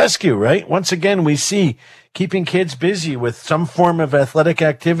to the rescue, right? Once again, we see keeping kids busy with some form of athletic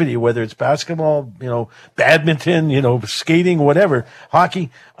activity, whether it's basketball, badminton, skating, whatever, hockey.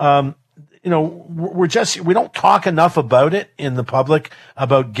 We don't talk enough about it in the public,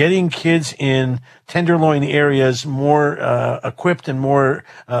 about getting kids in tenderloin areas more equipped and more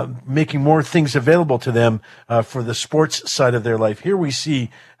making more things available to them for the sports side of their life. Here we see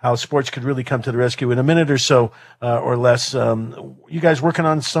how sports could really come to the rescue in a minute or so or less. You guys working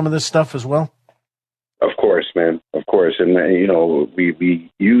on some of this stuff as well? Of course, man. Of course. And, we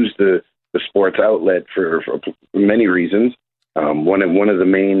use the sports outlet for many reasons. One of the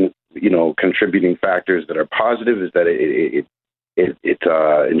main contributing factors that are positive is that it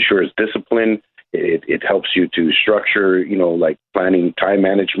ensures discipline. It helps you to structure, like planning, time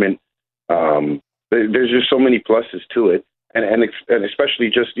management. There's just so many pluses to it, and especially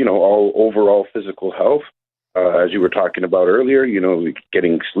just all overall physical health. As you were talking about earlier,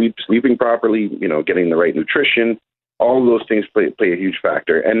 getting sleeping properly, getting the right nutrition. All of those things play a huge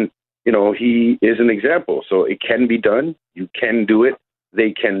factor, and he is an example. So it can be done. You can do it.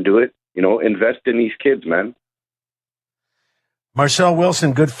 They can do it. Invest in these kids, man. Marcel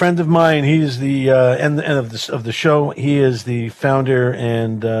Wilson, good friend of mine. He is the end of the show. He is the founder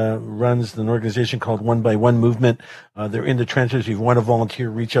and runs an organization called One by One Movement. They're in the trenches. If you want to volunteer,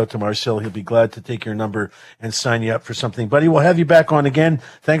 reach out to Marcel. He'll be glad to take your number and sign you up for something. Buddy, we'll have you back on again.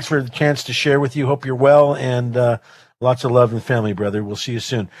 Thanks for the chance to share with you. Hope you're well, and lots of love and family, brother. We'll see you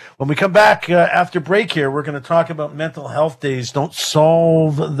soon. When we come back after break here, we're going to talk about mental health days. Don't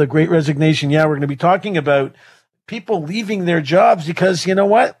solve the Great Resignation. Yeah, we're going to be talking about people leaving their jobs because, you know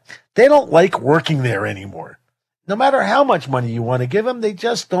what? They don't like working there anymore. No matter how much money you want to give them, they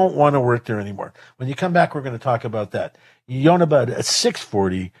just don't want to work there anymore. When you come back, we're going to talk about that. Yonah Budd at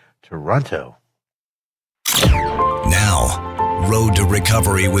 640 Toronto. Now, Road to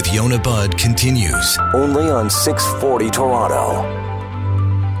Recovery with Yonah Budd continues only on 640 Toronto.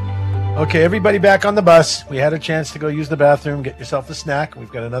 Okay, everybody back on the bus. We had a chance to go use the bathroom, get yourself a snack. We've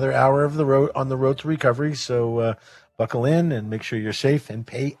got another hour of the road on the road to recovery, so buckle in and make sure you're safe and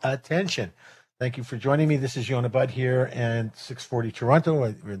pay attention. Thank you for joining me. This is Yonah Budd here and 640 Toronto.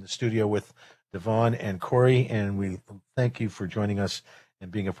 We're in the studio with Devon and Corey, and we thank you for joining us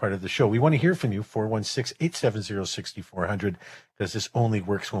and being a part of the show. We want to hear from you, 416-870-6400, because this only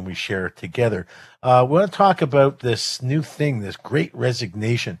works when we share together. We want to talk about this new thing, this Great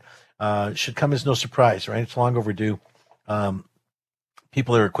Resignation. Should come as no surprise, right? It's long overdue.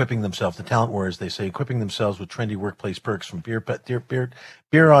 People are equipping themselves, the talent wars, they say, equipping themselves with trendy workplace perks from beer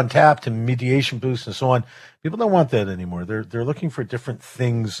on tap to mediation boosts and so on. People don't want that anymore. They're looking for different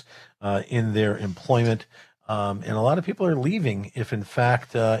things in their employment. And a lot of people are leaving if, in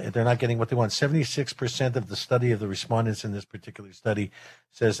fact, they're not getting what they want. 76% of the study of the respondents in this particular study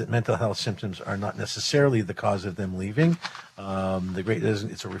says that mental health symptoms are not necessarily the cause of them leaving.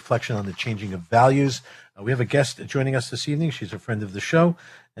 It's a reflection on the changing of values. We have a guest joining us this evening. She's a friend of the show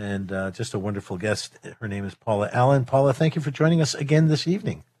and just a wonderful guest. Her name is Paula Allen. Paula, thank you for joining us again this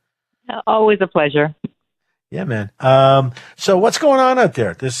evening. Always a pleasure. Yeah, man. So what's going on out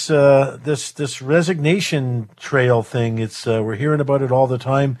there? This resignation trail thing. We're hearing about it all the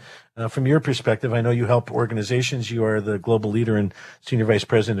time. From your perspective, I know you help organizations. You are the global leader and senior vice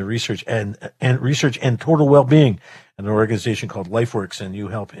president of research and total well-being at an organization called LifeWorks, and you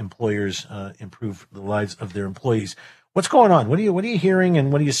help employers improve the lives of their employees. What's going on? What are you hearing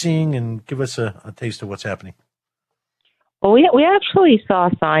and what are you seeing? And give us a taste of what's happening. Well, we actually saw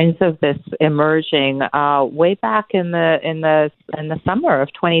signs of this emerging way back in the summer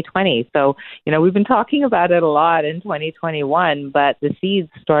of 2020. So, we've been talking about it a lot in 2021, but the seeds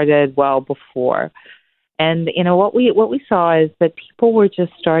started well before. And what we saw is that people were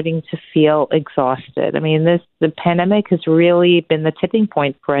just starting to feel exhausted. I mean, the pandemic has really been the tipping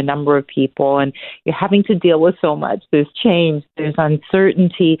point for a number of people, and you're having to deal with so much. There's change, there's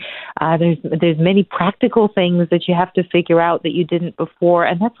uncertainty, there's many practical things that you have to figure out that you didn't before,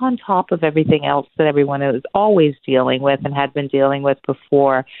 and that's on top of everything else that everyone is always dealing with and had been dealing with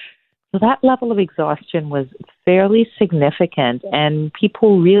before. So that level of exhaustion was fairly significant, and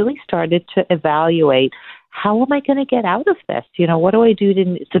people really started to evaluate, how am I going to get out of this? What do I do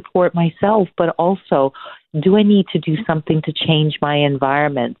to support myself? But also, do I need to do something to change my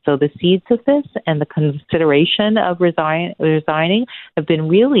environment? So the seeds of this and the consideration of resigning have been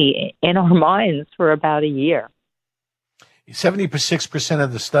really in our minds for about a year.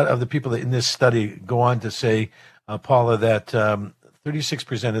 76% of the people in this study go on to say, Paula, that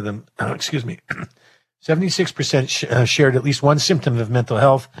 36% of them, 76% shared at least one symptom of mental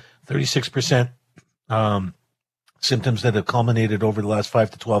health, 36% symptoms that have culminated over the last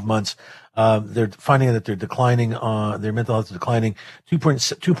 5 to 12 months. They're finding that they're declining, their mental health is declining.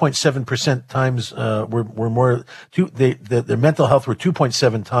 2.7% times were more, their mental health were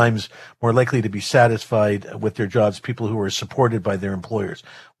 2.7 times more likely to be satisfied with their jobs, people who are supported by their employers.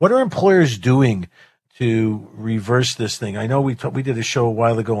 What are employers doing to reverse this thing? I know we did a show a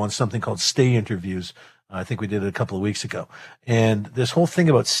while ago on something called stay interviews. I think we did it a couple of weeks ago. And this whole thing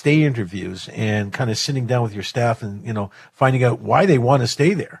about stay interviews and kind of sitting down with your staff and, finding out why they want to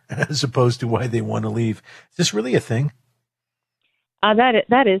stay there as opposed to why they want to leave. Is this really a thing?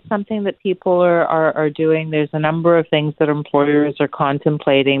 That is something that people are doing. There's a number of things that employers are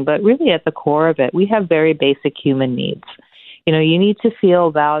contemplating, but really at the core of it, we have very basic human needs. You need to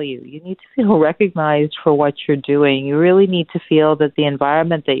feel value. You need to feel recognized for what you're doing. You really need to feel that the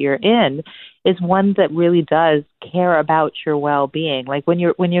environment that you're in is one that really does care about your well-being. Like when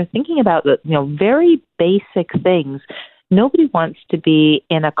you're thinking about the very basic things, nobody wants to be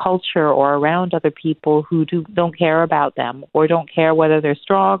in a culture or around other people who don't care about them or don't care whether they're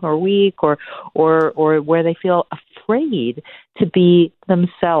strong or weak or where they feel afraid to be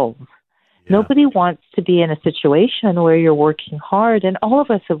themselves. Yeah. Nobody wants to be in a situation where you're working hard, and all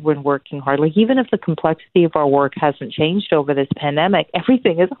of us have been working hard. Like, even if the complexity of our work hasn't changed over this pandemic,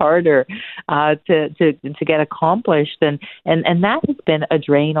 everything is harder to get accomplished, and that has been a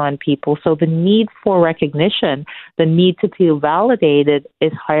drain on people. So the need for recognition, the need to feel validated,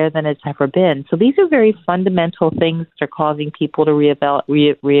 is higher than it's ever been. So these are very fundamental things that are causing people to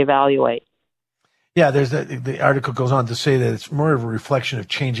reevaluate. Yeah, the article goes on to say that it's more of a reflection of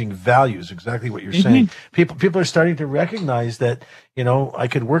changing values, exactly what you're saying. People are starting to recognize that, I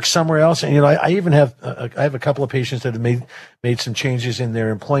could work somewhere else. And, I even have, I have a couple of patients that have made some changes in their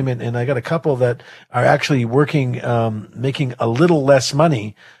employment. And I got a couple that are actually working, making a little less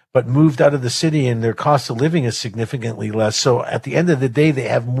money, but moved out of the city and their cost of living is significantly less. So at the end of the day, they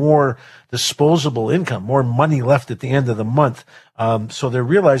have more disposable income, more money left at the end of the month. So they're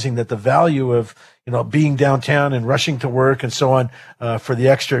realizing that the value of, being downtown and rushing to work and so on, for the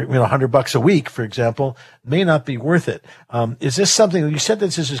extra, $100 a week, for example, may not be worth it. Is this something, you said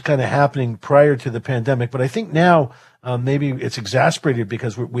that this is kind of happening prior to the pandemic, but I think now, maybe it's exacerbated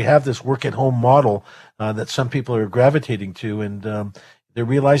because we have this work at home model, that some people are gravitating to, and, they're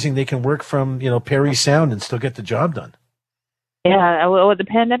realizing they can work from, Parry Sound and still get the job done. Yeah, what the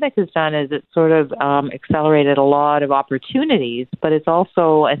pandemic has done is it sort of accelerated a lot of opportunities, but it's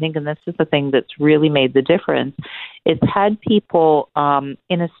also, I think, and this is the thing that's really made the difference, it's had people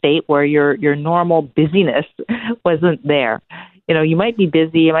in a state where your normal busyness wasn't there. You might be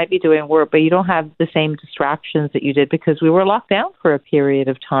busy, you might be doing work, but you don't have the same distractions that you did because we were locked down for a period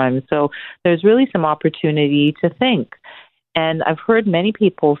of time. So there's really some opportunity to think. And I've heard many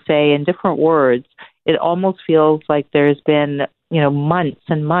people say in different words, it almost feels like there's been, months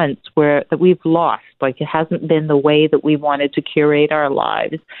and months that we've lost. Like, it hasn't been the way that we wanted to curate our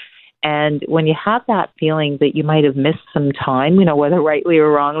lives. And when you have that feeling that you might have missed some time, whether rightly or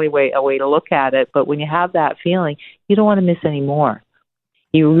wrongly, a way to look at it, but when you have that feeling, you don't want to miss any more.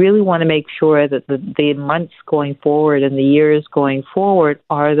 You really want to make sure that the months going forward and the years going forward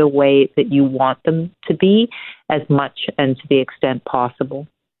are the way that you want them to be, as much and to the extent possible.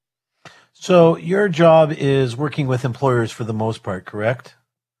 So your job is working with employers for the most part, correct?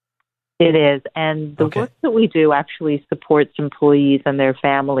 It is. And the work that we do actually supports employees and their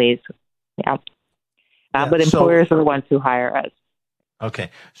families. Yeah. But employers are the ones who hire us.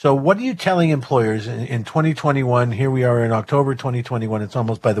 Okay. So what are you telling employers in 2021? Here we are in October 2021. It's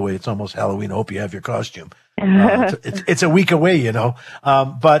almost, by the way, it's almost Halloween. I hope you have your costume. It's a week away, you know.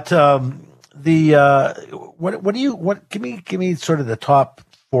 What give me sort of the top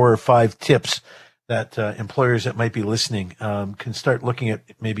 4 or 5 tips that employers that might be listening can start looking at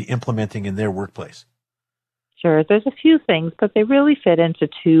maybe implementing in their workplace? Sure. There's a few things, but they really fit into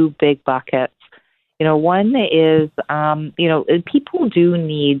 2 big buckets. One is, people do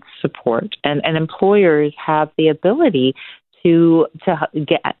need support, and employers have the ability to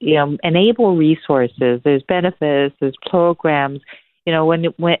get, enable resources. There's benefits, there's programs.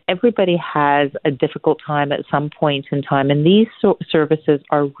 When everybody has a difficult time at some point in time, and these services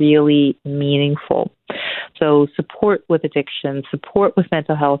are really meaningful. So support with addiction, support with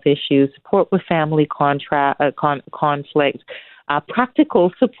mental health issues, support with family conflict,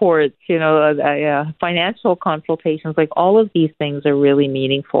 practical supports, financial consultations, like all of these things are really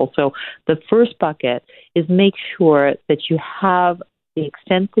meaningful. So the first bucket is make sure that you have the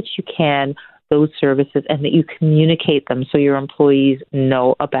extent that you can those services and that you communicate them so your employees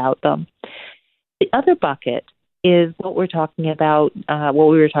know about them. The other bucket is what we're talking about, what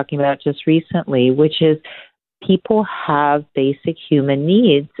we were talking about just recently, which is people have basic human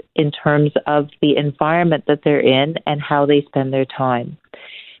needs in terms of the environment that they're in and how they spend their time.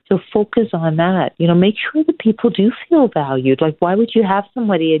 So focus on that. Make sure that people do feel valued. Like, why would you have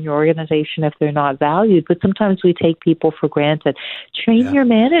somebody in your organization if they're not valued? But sometimes we take people for granted. Train your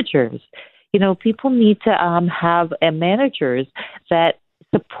managers. People need to have managers that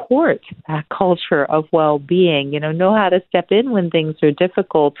support that culture of well-being, know how to step in when things are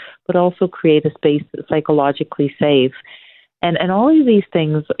difficult, but also create a space that's psychologically safe. And all of these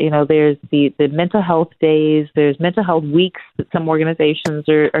things, there's the mental health days, there's mental health weeks that some organizations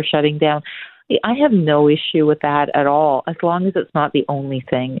are shutting down. I have no issue with that at all, as long as it's not the only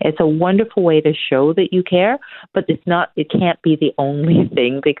thing. It's a wonderful way to show that you care, but it can't be the only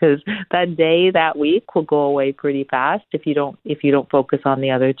thing, because that day, that week will go away pretty fast if you don't focus on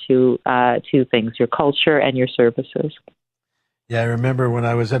the other two things, your culture and your services. Yeah, I remember when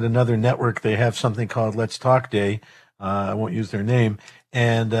I was at another network, they have something called Let's Talk Day. I won't use their name.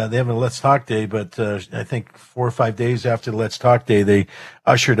 And they have a Let's Talk Day, but I think 4 or 5 days after Let's Talk Day, they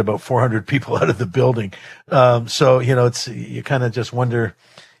ushered about 400 people out of the building. So, you kind of just wonder,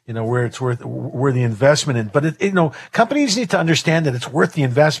 where where the investment in. But, companies need to understand that it's worth the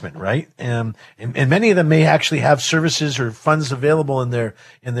investment, right? And many of them may actually have services or funds available in their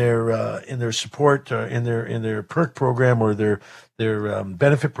support, in their perk program or their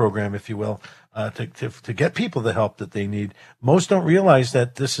benefit program, if you will. To get people the help that they need. Most don't realize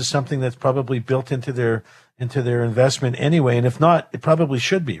that this is something that's probably built into their investment anyway, and if not, it probably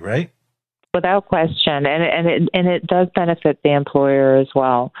should be, right? Without question, and it does benefit the employer as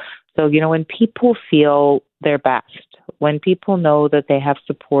well. So when people feel their best, when people know that they have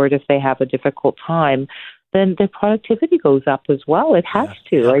support if they have a difficult time, then their productivity goes up as well. It has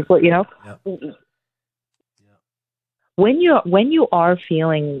to, When you are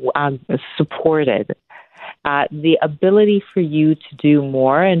feeling supported, the ability for you to do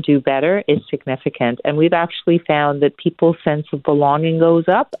more and do better is significant. And we've actually found that people's sense of belonging goes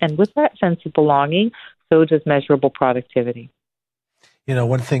up, and with that sense of belonging, so does measurable productivity.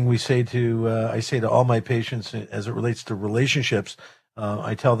 One thing I say to all my patients as it relates to relationships,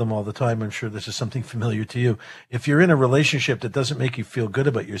 I tell them all the time, I'm sure this is something familiar to you. If you're in a relationship that doesn't make you feel good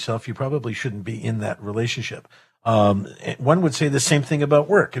about yourself, you probably shouldn't be in that relationship. One would say the same thing about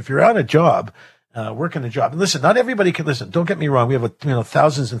work. If you're on a job, working a job, and listen, not everybody can listen. Don't get me wrong. We have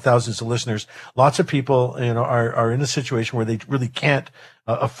thousands and thousands of listeners. Lots of people, are in a situation where they really can't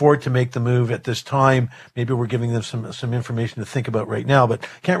afford to make the move at this time. Maybe we're giving them some information to think about right now, but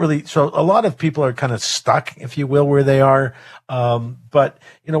can't really. So a lot of people are kind of stuck, if you will, where they are. But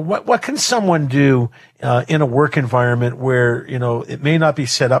what can someone do in a work environment where it may not be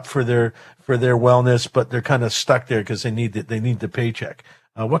set up for their wellness, but they're kind of stuck there because they need the paycheck.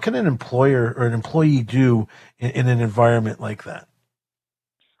 What can an employer or an employee do in an environment like that?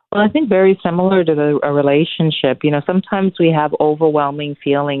 Well, I think very similar to a relationship. Sometimes we have overwhelming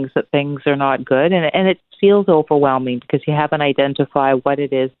feelings that things are not good, and it feels overwhelming because you haven't identified what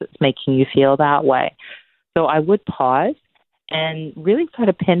it is that's making you feel that way. So I would pause and really try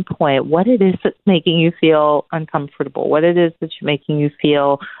to pinpoint what it is that's making you feel uncomfortable, what it is that's making you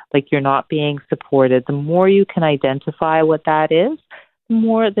feel like you're not being supported. The more you can identify what that is, the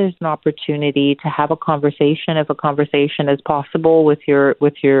more there's an opportunity to have a conversation, if a conversation is possible with your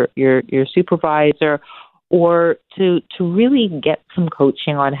supervisor, or to really get some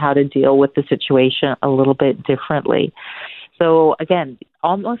coaching on how to deal with the situation a little bit differently. So again,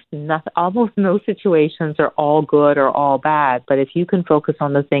 almost no situations are all good or all bad. But if you can focus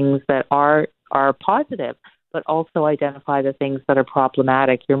on the things that are positive, but also identify the things that are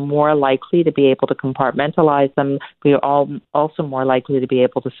problematic, you're more likely to be able to compartmentalize them. You're also more likely to be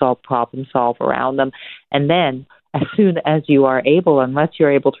able to problem solve around them. And then as soon as you are able, unless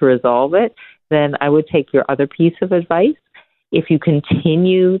you're able to resolve it, then I would take your other piece of advice. If you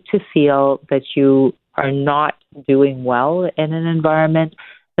continue to feel that you are not doing well in an environment,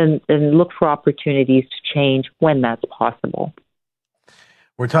 then look for opportunities to change when that's possible.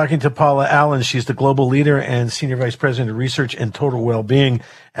 We're talking to Paula Allen. She's the global leader and senior vice president of research and total well-being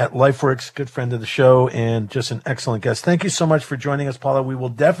at LifeWorks. Good friend of the show and just an excellent guest. Thank you so much for joining us, Paula. We will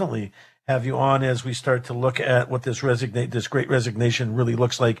definitely have you on as we start to look at what this great resignation really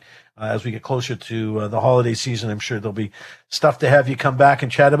looks like as we get closer to the holiday season. I'm sure there'll be stuff to have you come back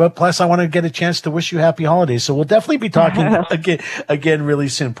and chat about. Plus, I want to get a chance to wish you happy holidays. So we'll definitely be talking again really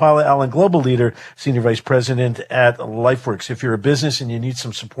soon. Paula Allen, global leader, senior vice president at LifeWorks. If you're a business and you need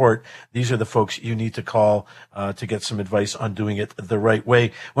some support, these are the folks you need to call to get some advice on doing it the right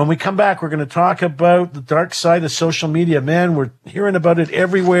way. When we come back, we're going to talk about the dark side of social media. Man, we're hearing about it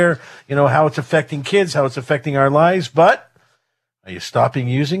everywhere. You know, how it's affecting kids, how it's affecting our lives, but are you stopping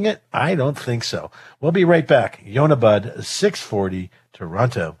using it? I don't think so. We'll be right back. Yonah Budd, 640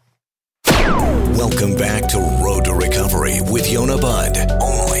 Toronto. Welcome back to Road to Recovery with Yonah Budd,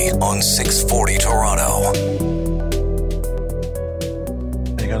 only on 640 Toronto.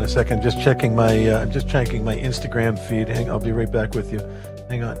 Hang on a second. Just checking my Instagram feed. I'll be right back with you.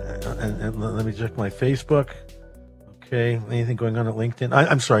 Hang on, and let me check my Facebook. Okay, anything going on at LinkedIn?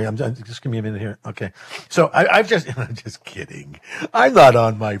 I'm sorry, just give me a minute here. Okay, so I'm just kidding. I'm not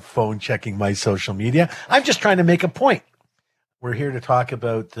on my phone checking my social media. I'm just trying to make a point. We're here to talk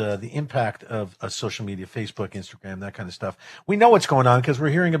about the impact of social media, Facebook, Instagram, that kind of stuff. We know what's going on because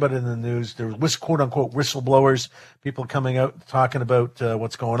we're hearing about it in the news. There was quote unquote whistleblowers, people coming out talking about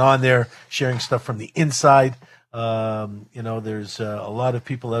what's going on there, sharing stuff from the inside. There's a lot of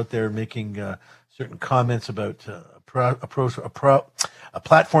people out there making certain comments about a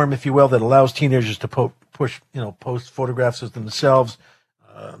platform, if you will, that allows teenagers to post photographs of themselves.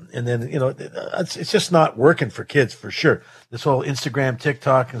 And then, it's just not working for kids for sure. This whole Instagram,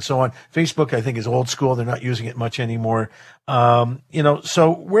 TikTok, and so on. Facebook, I think, is old school. They're not using it much anymore.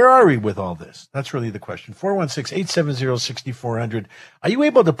 So where are we with all this? That's really the question. 416-870-6400. Are you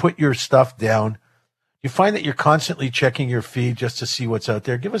able to put your stuff down? You find that you're constantly checking your feed just to see what's out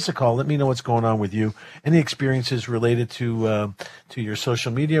there? Give us a call. Let me know what's going on with you. Any experiences related to your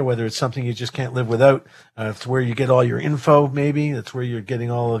social media, whether it's something you just can't live without. It's where you get all your info, maybe. That's where you're getting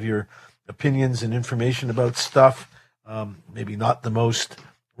all of your opinions and information about stuff. Maybe not the most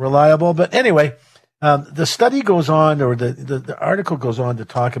reliable. But anyway, the study goes on, or the article goes on to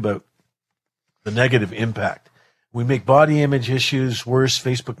talk about the negative impact. We make body image issues worse.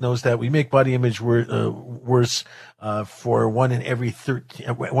 Facebook knows that. We make body image worse for one in every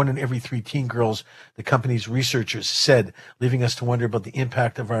three teen girls, the company's researchers said, leaving us to wonder about the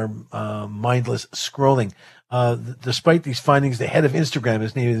impact of our mindless scrolling. Despite these findings, the head of Instagram,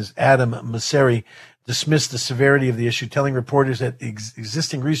 his name is Adam Mosseri, dismissed the severity of the issue, telling reporters that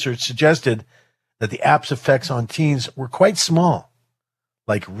existing research suggested that the app's effects on teens were quite small.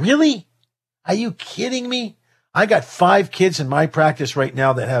 Like, really? Are you kidding me? I got 5 kids in my practice right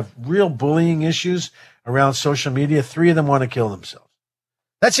now that have real bullying issues around social media. 3 of them want to kill themselves.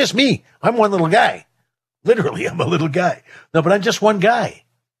 That's just me. I'm one little guy. Literally, I'm a little guy. No, but I'm just one guy,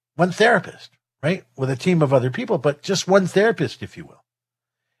 one therapist, right? With a team of other people, but just one therapist, if you will.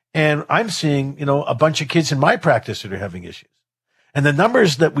 And I'm seeing, a bunch of kids in my practice that are having issues. And the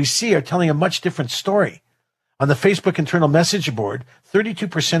numbers that we see are telling a much different story. On the Facebook internal message board,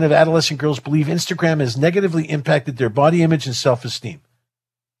 32% of adolescent girls believe Instagram has negatively impacted their body image and self-esteem.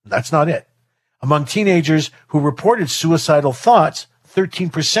 That's not it. Among teenagers who reported suicidal thoughts,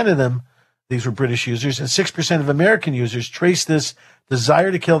 13% of them, these were British users, and 6% of American users traced this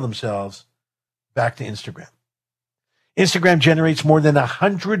desire to kill themselves back to Instagram. Instagram generates more than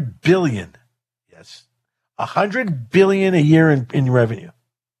 $100 billion. Yes, $100 billion a year in revenue.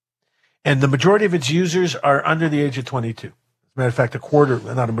 And the majority of its users are under the age of 22. As a matter of fact, a quarter,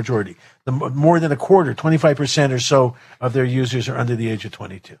 not a majority, more than a quarter, 25% or so of their users are under the age of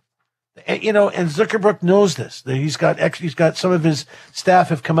 22. And Zuckerberg knows this. He's got some of his staff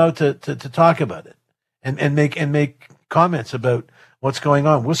have come out to talk about it and make comments about what's going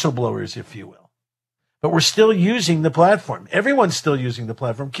on, whistleblowers, if you will. But we're still using the platform. Everyone's still using the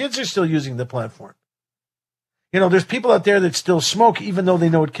platform. Kids are still using the platform. There's people out there that still smoke even though they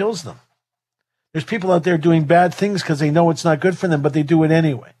know it kills them. There's people out there doing bad things because they know it's not good for them, but they do it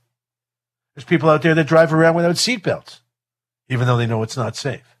anyway. There's people out there that drive around without seatbelts, even though they know it's not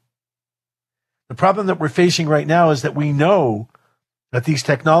safe. The problem that we're facing right now is that we know that these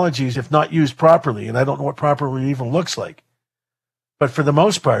technologies, if not used properly, and I don't know what properly even looks like, but for the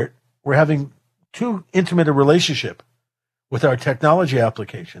most part, we're having too intimate a relationship with our technology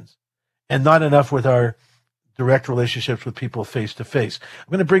applications and not enough with our direct relationships with people face to face.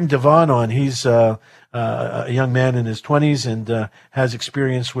 I'm going to bring Devon on. He's a young man in his 20s and has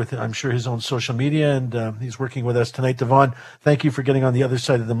experience with, I'm sure, his own social media, and he's working with us tonight. Devon, thank you for getting on the other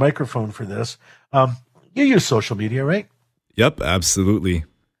side of the microphone for this. You use social media, right? Yep, absolutely.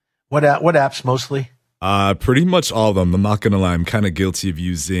 What apps mostly? Pretty much all of them. I'm not going to lie. I'm kind of guilty of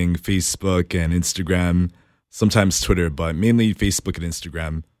using Facebook and Instagram, sometimes Twitter, but mainly Facebook and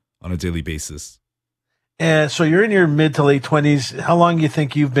Instagram on a daily basis. And so you're in your mid to late 20s. How long do you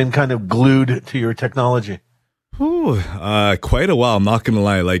think you've been kind of glued to your technology? Quite a while. I'm not going to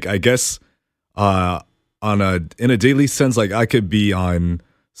lie. Like, I guess in a daily sense, like I could be on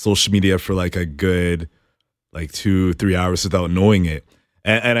social media for like a good 2-3 hours without knowing it.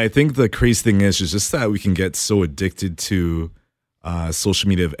 And I think the crazy thing is just that we can get so addicted to social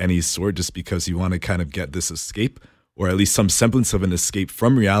media of any sort just because you want to kind of get this escape, or at least some semblance of an escape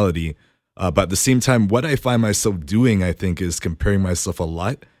from reality. But at the same time, what I find myself doing, I think, is comparing myself a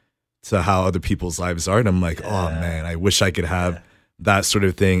lot to how other people's lives are. And I'm like, oh man, I wish I could have that sort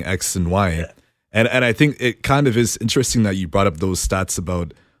of thing, X and Y. Yeah. And I think it kind of is interesting that you brought up those stats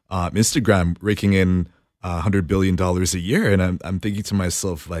about Instagram raking in $100 billion a year. And I'm thinking to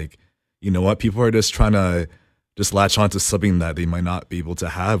myself, like, you know what? People are just trying to just latch onto something that they might not be able to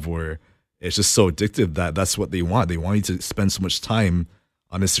have, or it's just so addictive that that's what they want. They want you to spend so much time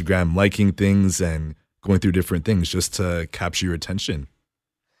on Instagram liking things and going through different things just to capture your attention.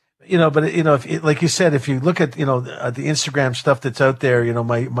 But if, like you said, if you look at, the Instagram stuff that's out there,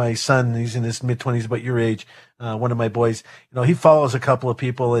 my son, he's in his mid 20s, about your age, one of my boys, he follows a couple of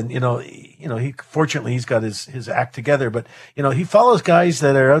people and, fortunately he's got his act together, but, he follows guys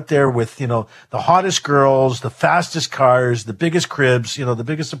that are out there with, the hottest girls, the fastest cars, the biggest cribs, the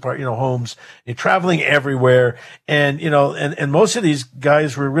biggest homes, you're traveling everywhere. And, and most of these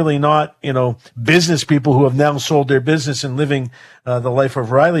guys were really not, business people who have now sold their business and living, the life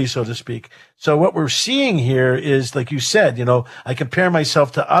of Riley, so to speak. So what we're seeing here is, like you said, I compare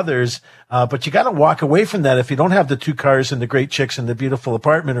myself to others, but you got to walk away from that. If you don't have the 2 cars and the great chicks and the beautiful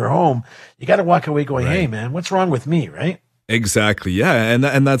apartment or home, you got to walk away going, right. Hey man, what's wrong with me? Right? Exactly. Yeah.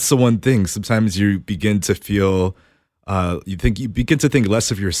 And that's the one thing. Sometimes you begin to feel, you begin to think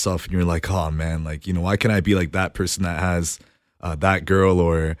less of yourself, and you're like, oh man, like, why can't I be like that person that has, that girl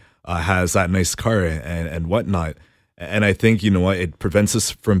or, has that nice car and whatnot. And I think, it prevents us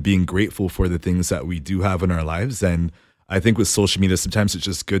from being grateful for the things that we do have in our lives. And I think with social media, sometimes it's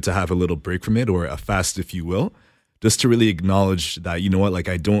just good to have a little break from it, or a fast, if you will, just to really acknowledge that, like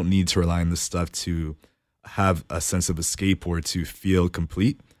I don't need to rely on this stuff to have a sense of escape or to feel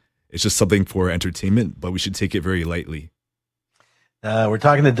complete. It's just something for entertainment, but we should take it very lightly. We're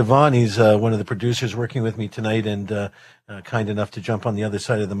talking to Devon. He's one of the producers working with me tonight, and kind enough to jump on the other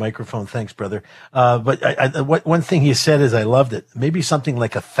side of the microphone. Thanks, brother. But one thing he said is, I loved it. Maybe something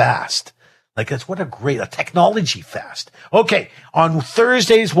like a fast. Like, that's a technology fast. Okay, on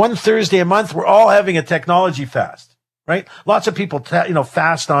Thursdays, one Thursday a month, we're all having a technology fast, right? Lots of people,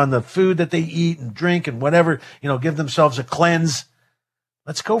 fast on the food that they eat and drink and whatever, give themselves a cleanse.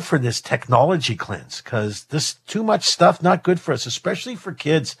 Let's go for this technology cleanse, because this too much stuff, not good for us, especially for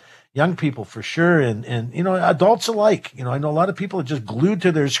kids, young people for sure, and adults alike. I know a lot of people are just glued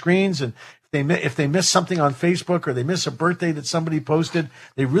to their screens, and if they miss something on Facebook or they miss a birthday that somebody posted,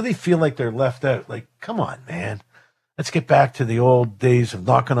 they really feel like they're left out. Like, come on, man. Let's get back to the old days of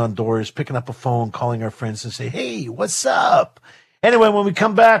knocking on doors, picking up a phone, calling our friends and say, hey, what's up? Anyway, when we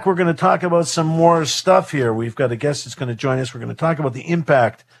come back, we're going to talk about some more stuff here. We've got a guest that's going to join us. We're going to talk about the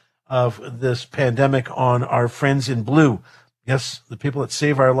impact of this pandemic on our friends in blue. Yes, the people that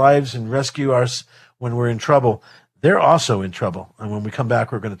save our lives and rescue us when we're in trouble. They're also in trouble. And when we come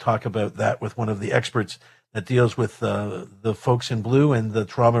back, we're going to talk about that with one of the experts that deals with the folks in blue and the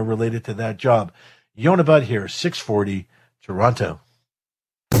trauma related to that job. Yonah Budd here, 640 Toronto.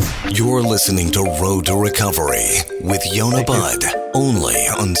 You're listening to Road to Recovery with Yonah Budd, only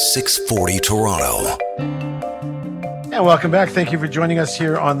on 640 Toronto. And welcome back. Thank you for joining us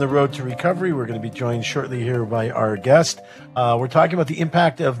here on the Road to Recovery. We're going to be joined shortly here by our guest. We're talking about the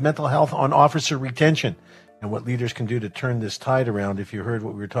impact of mental health on officer retention and what leaders can do to turn this tide around. If you heard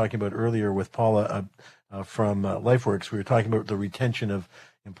what we were talking about earlier with Paula from LifeWorks, we were talking about the retention of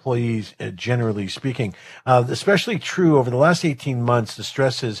employees, generally speaking. Especially true over the last 18 months, the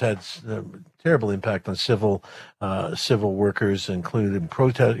stress has had terrible impact on civil workers, including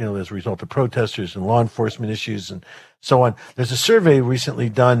protest, as a result of protesters and law enforcement issues and so on. There's a survey recently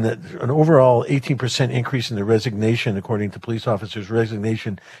done that an overall 18% increase in the resignation, according to police officers'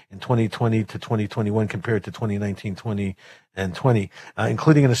 resignation in 2020 to 2021 compared to 2019, 20 and 20,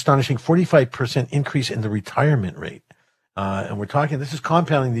 including an astonishing 45% increase in the retirement rate. And we're talking, this is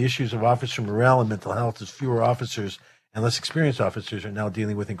compounding the issues of officer morale and mental health, as fewer officers and less experienced officers are now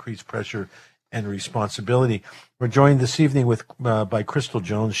dealing with increased pressure and responsibility. We're joined this evening by Crystal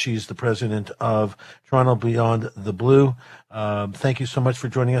Jones. She's the president of Toronto Beyond the Blue. Thank you so much for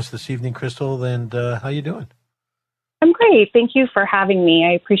joining us this evening, Crystal. And how you doing? I'm great. Thank you for having me.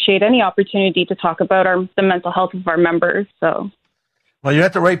 I appreciate any opportunity to talk about the mental health of our members. Well, you're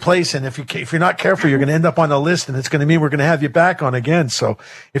at the right place, and if you're not careful, you're going to end up on a list, and it's going to mean we're going to have you back on again. So,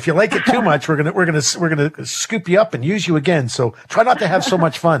 if you like it too much, we're going to scoop you up and use you again. So, try not to have so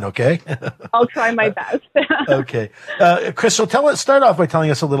much fun, okay? I'll try my best. Okay, Crystal, start off by telling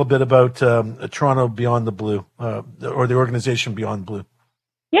us a little bit about Toronto Beyond the Blue, or the organization Beyond Blue.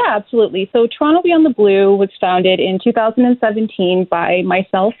 Yeah, absolutely. So, Toronto Beyond the Blue was founded in 2017 by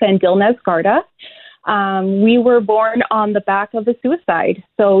myself and Dilnaz Garda. We were born on the back of a suicide.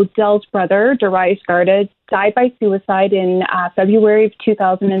 So Del's brother, Darius Garda, died by suicide in February of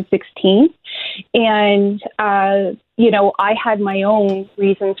 2016. And, I had my own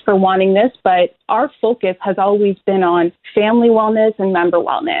reasons for wanting this, but our focus has always been on family wellness and member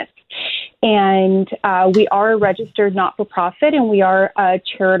wellness. And we are a registered not-for-profit, and we are a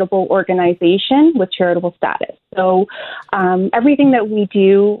charitable organization with charitable status. So everything that we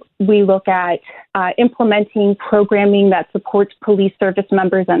do, we look at implementing programming that supports police service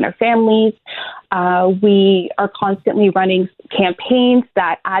members and their families. We are constantly running campaigns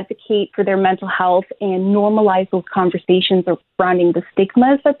that advocate for their mental health and normalize those conversations surrounding the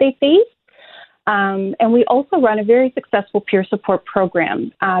stigmas that they face. And we also run a very successful peer support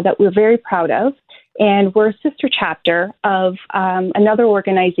program that we're very proud of. And we're a sister chapter of another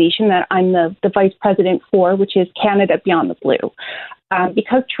organization that I'm the vice president for, which is Canada Beyond the Blue.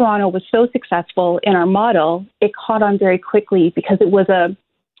 Because Toronto was so successful in our model, it caught on very quickly because it wasn't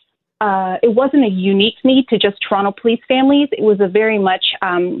a unique need to just Toronto police families. It was a very much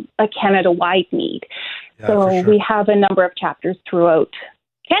a Canada-wide need. Yeah, so sure. We have a number of chapters throughout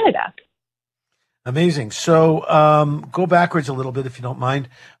Canada. Amazing. So go backwards a little bit, if you don't mind.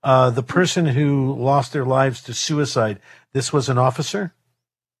 The person who lost their lives to suicide, this was an officer?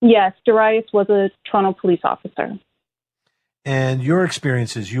 Yes, Darius was a Toronto police officer. And your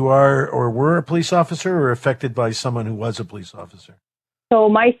experiences, you are or were a police officer or affected by someone who was a police officer? So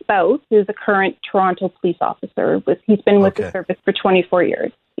my spouse is a current Toronto police officer. He's been with the service for 24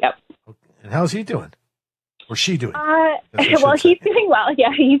 years. Yep. And how's he doing? Or she doing? Well, he's doing well.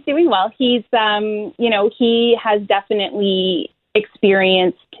 Yeah, he's doing well. He's, he has definitely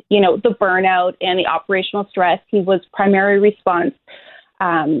experienced, the burnout and the operational stress. He was primary response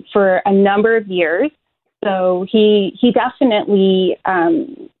for a number of years. So he definitely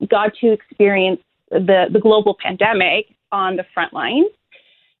got to experience the global pandemic on the front lines.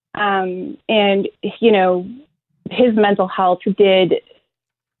 And, his mental health did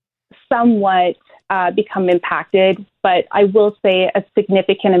somewhat become impacted, but I will say a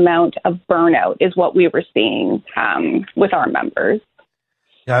significant amount of burnout is what we were seeing with our members.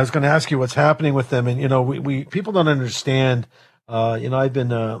 Yeah, I was going to ask you what's happening with them. And, we people don't understand, I've been,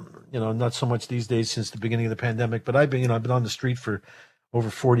 not so much these days since the beginning of the pandemic, but I've been on the street for over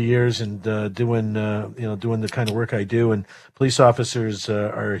 40 years and doing the kind of work I do. And police officers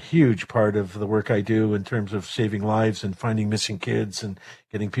are a huge part of the work I do in terms of saving lives and finding missing kids and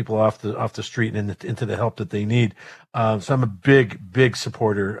getting people off the street and into the help that they need. So I'm a big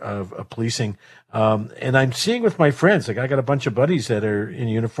supporter of policing. And I'm seeing with my friends, like I got a bunch of buddies that are in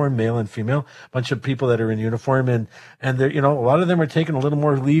uniform, male and female, a bunch of people that are in uniform and they're, a lot of them are taking a little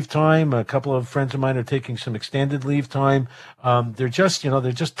more leave time. A couple of friends of mine are taking some extended leave time. They're just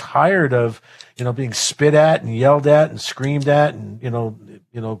tired of, being spit at and yelled at and screamed at and,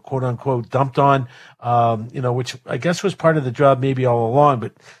 quote unquote dumped on, which I guess was part of the job maybe all along.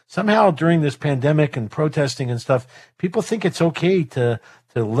 But somehow during this pandemic and protesting and stuff, people think it's okay to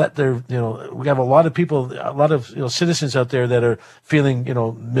let their, we have a lot of citizens out there that are feeling,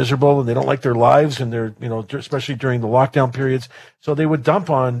 miserable and they don't like their lives and they're, especially during the lockdown periods. So they would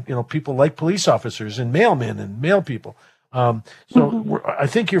dump on, people like police officers and mailmen and mail people. I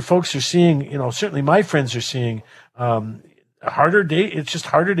think your folks are seeing, certainly my friends are seeing, a harder day. It's just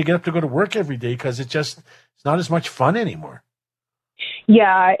harder to get up to go to work every day because it's not as much fun anymore.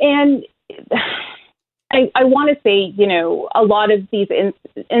 Yeah, and I want to say, a lot of these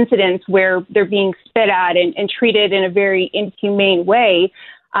incidents where they're being spit at and treated in a very inhumane way,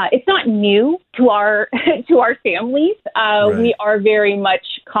 it's not new to our to our families. Right. We are very much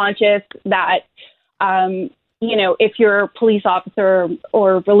conscious that, if you're a police officer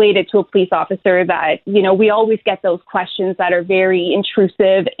or related to a police officer, that, we always get those questions that are very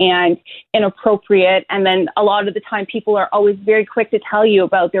intrusive and inappropriate. And then a lot of the time people are always very quick to tell you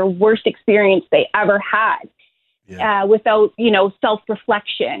about their worst experience they ever had. Yeah. Without,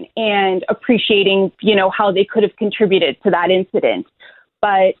 self-reflection and appreciating, how they could have contributed to that incident.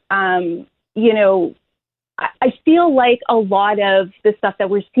 But, I feel like a lot of the stuff that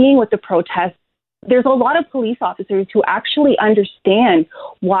we're seeing with the protests, there's a lot of police officers who actually understand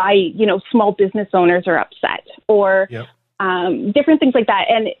why, small business owners are upset or different things like that.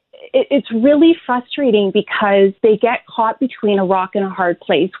 And it's really frustrating because they get caught between a rock and a hard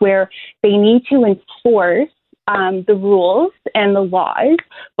place where they need to enforce the rules and the laws,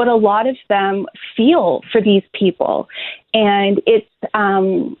 but a lot of them feel for these people. And it's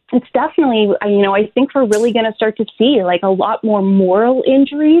definitely, I think we're really going to start to see like a lot more moral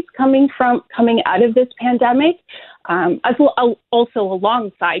injuries coming out of this pandemic, as well, also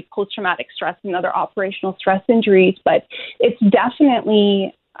alongside post-traumatic stress and other operational stress injuries. But it's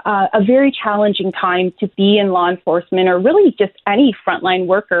definitely a very challenging time to be in law enforcement or really just any frontline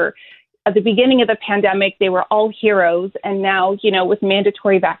worker. At the beginning of the pandemic, they were all heroes. And now, with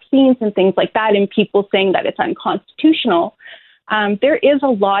mandatory vaccines and things like that, and people saying that it's unconstitutional, there is a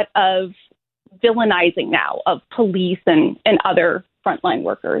lot of villainizing now of police and other frontline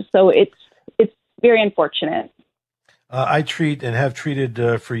workers. So it's very unfortunate. I treat and have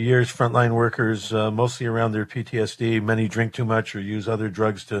treated for years frontline workers, mostly around their PTSD. Many drink too much or use other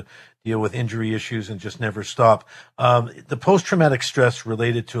drugs to deal with injury issues and just never stop. The post-traumatic stress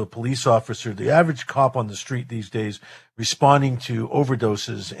related to a police officer, the average cop on the street these days responding to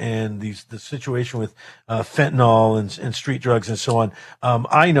overdoses and the situation with fentanyl and street drugs and so on.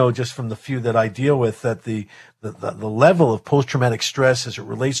 I know just from the few that I deal with that the level of post-traumatic stress as it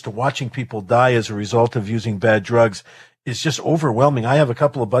relates to watching people die as a result of using bad drugs is just overwhelming. I have a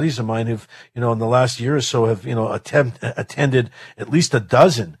couple of buddies of mine who've, in the last year or so have, attended at least a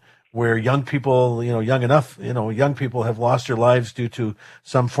dozen where young people, young people have lost their lives due to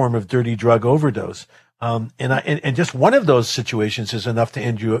some form of dirty drug overdose. And just one of those situations is enough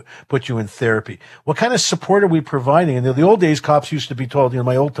to put you in therapy. What kind of support are we providing? And the old days, cops used to be told,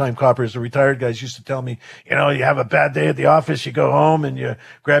 my old time coppers, the retired guys used to tell me, you have a bad day at the office, you go home and you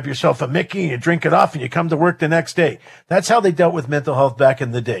grab yourself a Mickey and you drink it off and you come to work the next day. That's how they dealt with mental health back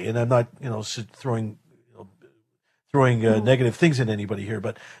in the day. And I'm not, throwing negative things at anybody here.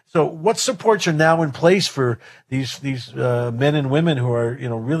 But so what supports are now in place for these men and women who are,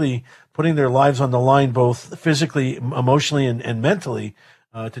 really putting their lives on the line, both physically, emotionally, and mentally,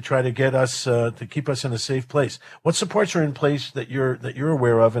 to try to get us, to keep us in a safe place? What supports are in place that you're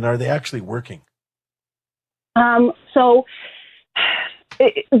aware of, and are they actually working? So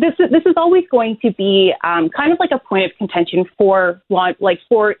this is always going to be kind of like a point of contention for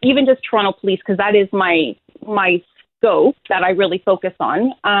even just Toronto Police, because that is my scope that I really focus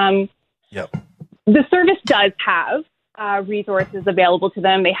on. The service does have resources available to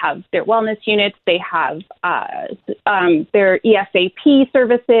them. They have their wellness units. They have their ESAP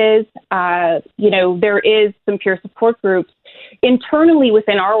services. There is some peer support groups. Internally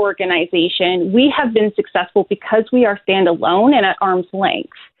within our organization, we have been successful because we are standalone and at arm's length.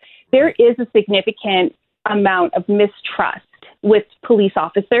 There is a significant amount of mistrust with police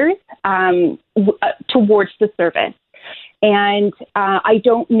officers towards the service. And I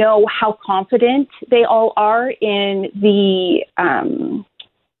don't know how confident they all are in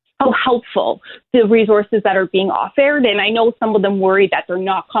how helpful the resources that are being offered. And I know some of them worry that they're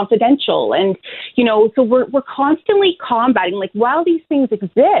not confidential. And, so we're constantly combating, while these things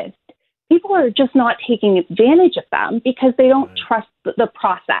exist, people are just not taking advantage of them because they don't trust the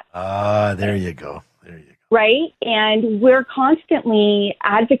process. There you go. Right? And we're constantly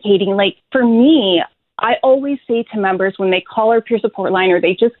advocating, for me, I always say to members when they call our peer support line or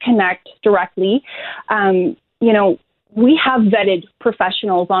they just connect directly, we have vetted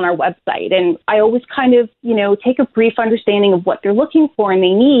professionals on our website. And I always kind of, take a brief understanding of what they're looking for and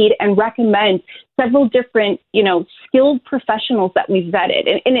they need and recommend several different, skilled professionals that we've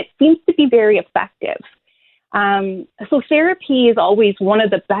vetted. And it seems to be very effective. So therapy is always one of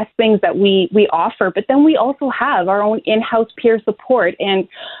the best things that we offer, but then we also have our own in-house peer support. And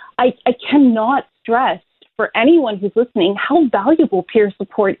I cannot stress for anyone who's listening how valuable peer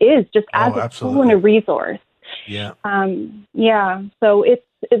support is just as a tool and a resource. So it's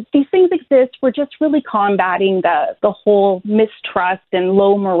these things exist. We're just really combating the whole mistrust and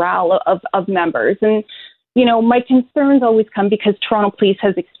low morale of members. And, you know, my concerns always come because Toronto Police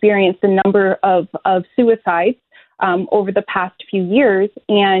has experienced a number of suicides over the past few years.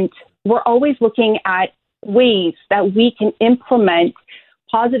 And we're always looking at ways that we can implement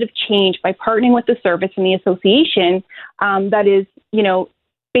positive change by partnering with the service and the association that is, you know,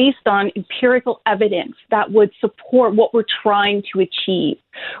 based on empirical evidence that would support what we're trying to achieve,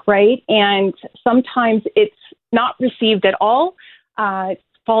 right? And sometimes it's not received at all. It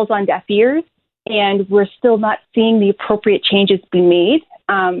falls on deaf ears, and we're still not seeing the appropriate changes be made.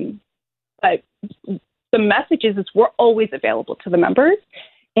 But the message is we're always available to the members,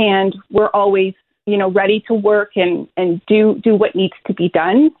 and we're always, you know, ready to work and do what needs to be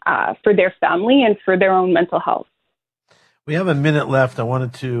done for their family and for their own mental health. We have a minute left. I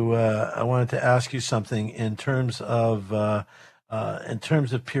wanted to ask you something in terms of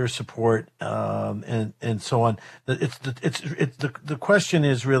peer support and so on. The question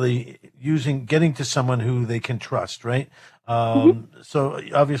is really getting to someone who they can trust, right? So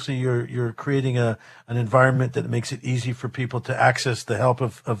obviously you're creating an environment that makes it easy for people to access the help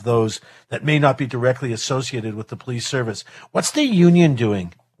of those that may not be directly associated with the police service. What's the union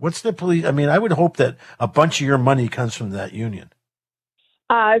doing? What's the police? I mean, I would hope that a bunch of your money comes from that union.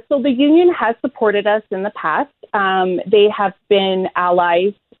 So the union has supported us in the past. They have been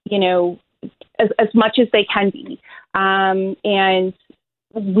allies, you know, as much as they can be. And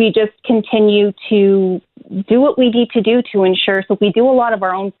we just continue to do what we need to do to ensure. So we do a lot of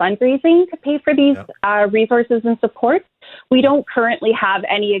our own fundraising to pay for these resources and supports. We don't currently have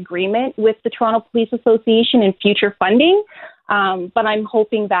any agreement with the Toronto Police Association in future funding. But I'm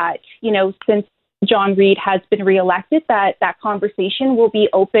hoping that, you know, since John Reid has been reelected, that conversation will be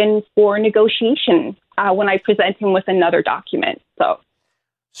open for negotiation when I present him with another document.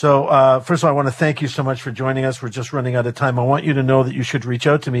 So first of all, I want to thank you so much for joining us. We're just running out of time. I want you to know that you should reach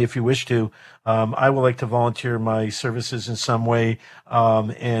out to me if you wish to. I would like to volunteer my services in some way,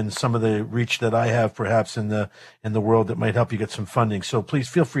 and some of the reach that I have perhaps in the world that might help you get some funding. So please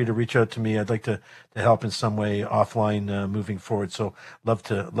feel free to reach out to me. I'd like to help in some way offline moving forward. So love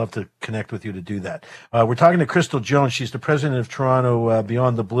to connect with you to do that. We're talking to Crystal Jones. She's the president of Toronto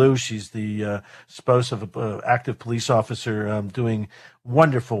Beyond the Blue. She's the spouse of an active police officer doing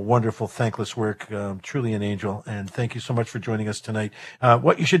wonderful, thankless work. Truly an angel. And thank you so much for joining us tonight.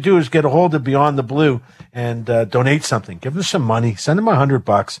 What you should do is get a hold of Beyond the Blue and donate something. Give them some money. Send them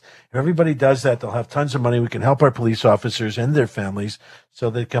 $100. If everybody does that, they'll have tons of money. We can help our police officers and their families so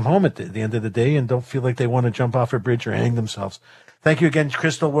they come home at the end of the day and don't feel like they want to jump off a bridge or hang themselves. Thank you again,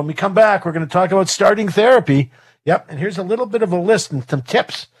 Crystal. When we come back, we're going to talk about starting therapy. Yep. And here's a little bit of a list and some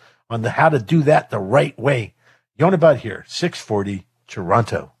tips on how to do that the right way. Yonah Budd here, 640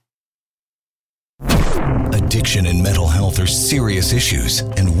 Toronto. Addiction and mental health are serious issues,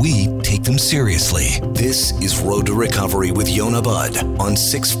 and we take them seriously. This is Road to Recovery with Yonah Budd on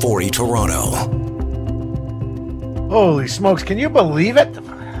 640 Toronto. Holy smokes, can you believe it?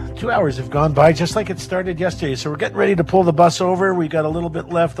 2 hours have gone by just like it started yesterday. So we're getting ready to pull the bus over. We got a little bit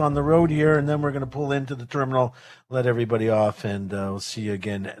left on the road here, and then we're going to pull into the terminal, let everybody off, and we'll see you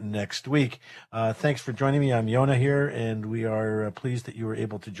again next week. Thanks for joining me. I'm Yonah here, and we are pleased that you were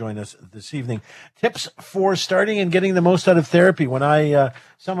able to join us this evening. Tips for starting and getting the most out of therapy. When I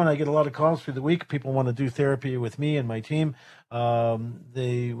get a lot of calls through the week. People want to do therapy with me and my team. I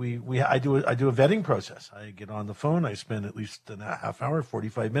do a vetting process. I get on the phone. I spend at least a half hour,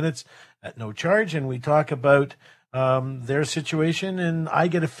 45 minutes at no charge, and we talk about their situation, and I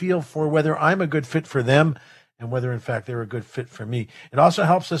get a feel for whether I'm a good fit for them and whether, in fact, they're a good fit for me. It also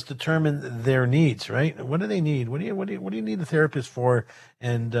helps us determine their needs, right? What do they need? What do you need a therapist for?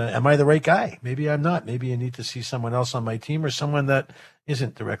 And am I the right guy? Maybe I'm not. Maybe I need to see someone else on my team or someone that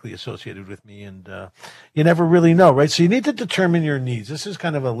isn't directly associated with me. And you never really know, right? So you need to determine your needs. This is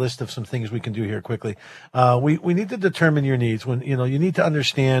kind of a list of some things we can do here quickly. We need to determine your needs. When you need to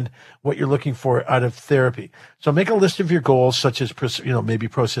understand what you're looking for out of therapy. So make a list of your goals, such as maybe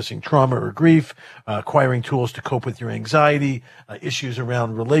processing trauma or grief, acquiring tools to cope with your anxiety, issues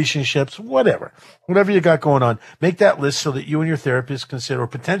around relationships, whatever you got going on. Make that list so that you and your therapist or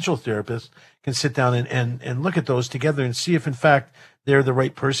potential therapist can sit down and look at those together and see if, in fact, they're the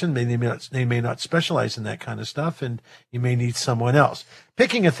right person. They may not specialize in that kind of stuff, and you may need someone else.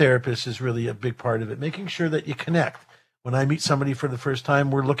 Picking a therapist is really a big part of it, making sure that you connect. When I meet somebody for the first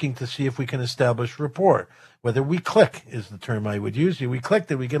time, we're looking to see if we can establish rapport. Whether we click is the term I would use. Do we click?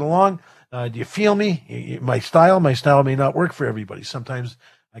 Did we get along? Do you feel me? My style may not work for everybody. Sometimes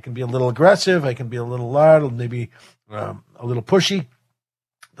I can be a little aggressive. I can be a little loud, maybe a little pushy.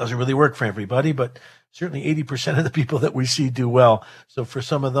 Doesn't really work for everybody, but certainly 80% of the people that we see do well. So for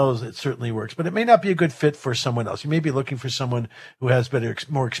some of those, it certainly works, but it may not be a good fit for someone else. You may be looking for someone who has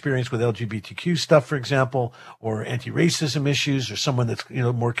more experience with LGBTQ stuff, for example, or anti-racism issues, or someone that's,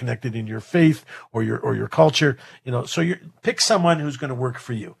 more connected in your faith or your culture, so pick someone who's going to work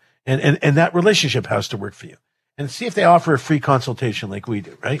for you, and that relationship has to work for you. And see if they offer a free consultation like we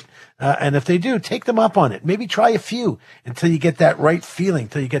do, right? And if they do, take them up on it. Maybe try a few until you get that right feeling,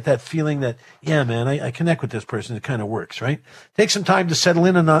 until you get that feeling that, yeah, man, I connect with this person. It kind of works, right? Take some time to settle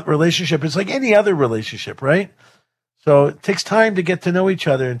in on that relationship. It's like any other relationship, right? So it takes time to get to know each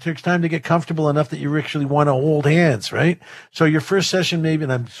other, and it takes time to get comfortable enough that you actually want to hold hands, right? So your first session, maybe,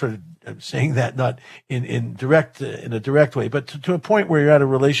 and I'm saying that not in a direct way, but to a point where you're at a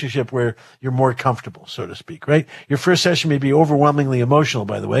relationship where you're more comfortable, so to speak, right? Your first session may be overwhelmingly emotional,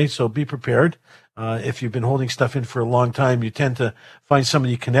 by the way, so be prepared. If you've been holding stuff in for a long time, you tend to find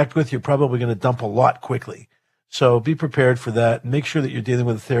somebody you connect with, you're probably going to dump a lot quickly. So be prepared for that. Make sure that you're dealing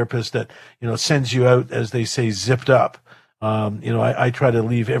with a therapist that, sends you out, as they say, zipped up. I try to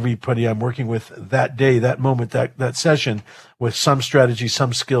leave everybody I'm working with that day, that moment, that session with some strategy,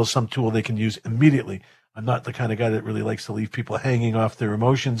 some skill, some tool they can use immediately. I'm not the kind of guy that really likes to leave people hanging off their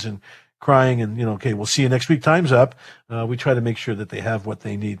emotions and crying and, okay, we'll see you next week. Time's up. We try to make sure that they have what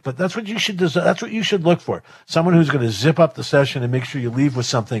they need, but that's what you should do. That's what you should look for. Someone who's going to zip up the session and make sure you leave with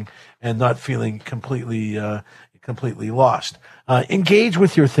something and not feeling completely lost. Engage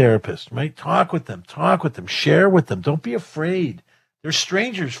with your therapist, right? Talk with them, share with them. Don't be afraid. They're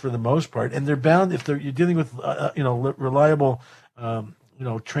strangers for the most part, and they're bound, if you're dealing with, reliable,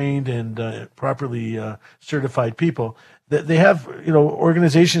 trained and properly certified people, they have,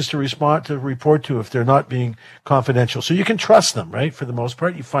 organizations to report to if they're not being confidential. So you can trust them, right? For the most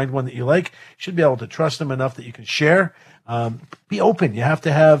part, you find one that you like, you should be able to trust them enough that you can share. Be open. You have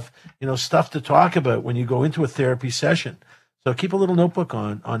to have, stuff to talk about when you go into a therapy session. So keep a little notebook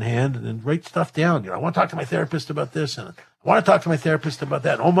on hand and write stuff down. I want to talk to my therapist about this, and I want to talk to my therapist about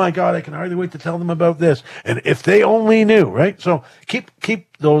that. Oh my God, I can hardly wait to tell them about this. And if they only knew, right? So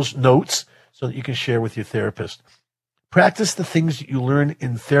keep those notes so that you can share with your therapist. Practice the things that you learn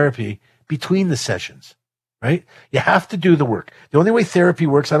in therapy between the sessions, right? You have to do the work. The only way therapy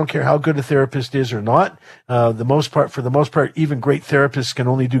works, I don't care how good a therapist is or not, for the most part, even great therapists can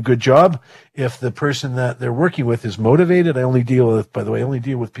only do a good job if the person that they're working with is motivated. I only deal with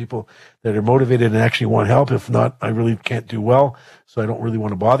people that are motivated and actually want help. If not, I really can't do well, so I don't really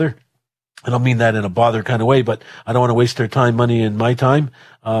want to bother. I don't mean that in a bother kind of way, but I don't want to waste their time, money, and my time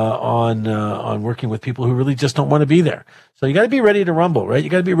on working with people who really just don't want to be there. So you got to be ready to rumble, right? You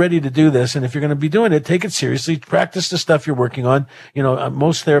got to be ready to do this, and if you're going to be doing it, take it seriously. Practice the stuff you're working on.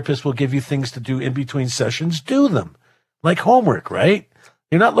 Most therapists will give you things to do in between sessions. Do them, like homework, right?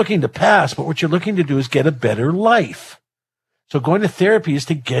 You're not looking to pass, but what you're looking to do is get a better life. So going to therapy is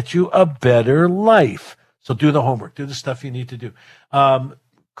to get you a better life. So do the homework. Do the stuff you need to do.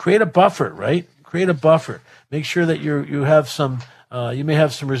 Create a buffer, right? Create a buffer. Make sure that you have some, you may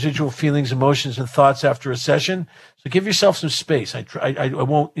have some residual feelings, emotions, and thoughts after a session. So give yourself some space. I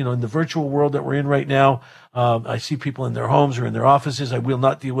won't, in the virtual world that we're in right now, I see people in their homes or in their offices. I will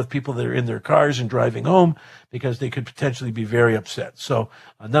not deal with people that are in their cars and driving home because they could potentially be very upset. So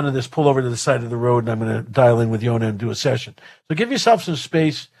none of this pull over to the side of the road and I'm going to dial in with Yona and do a session. So give yourself some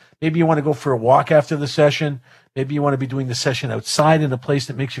space. Maybe you want to go for a walk after the session. Maybe you want to be doing the session outside in a place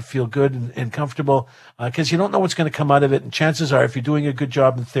that makes you feel good and comfortable, because you don't know what's going to come out of it. And chances are, if you're doing a good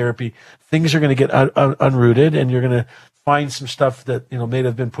job in therapy, things are going to get unrooted, and you're going to find some stuff that may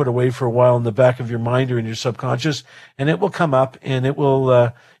have been put away for a while in the back of your mind or in your subconscious, and it will come up and it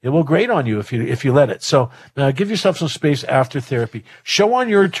will grate on you if you let it. So give yourself some space after therapy. Show on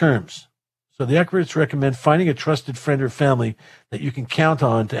your terms. So the experts recommend finding a trusted friend or family that you can count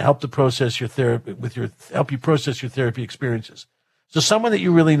on to help help you process your therapy experiences. So someone that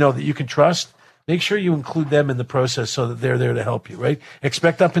you really know that you can trust, make sure you include them in the process so that they're there to help you, right?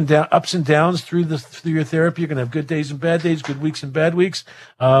 Expect ups and downs through your therapy. You're going to have good days and bad days, good weeks and bad weeks.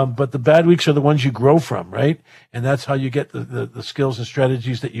 But the bad weeks are the ones you grow from, right? And that's how you get the skills and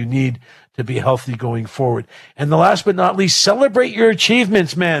strategies that you need to be healthy going forward. And the last but not least, celebrate your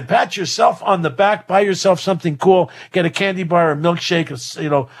achievements, man. Pat yourself on the back, buy yourself something cool, get a candy bar, a milkshake,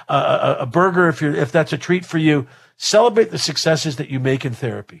 a burger if that's a treat for you. Celebrate the successes that you make in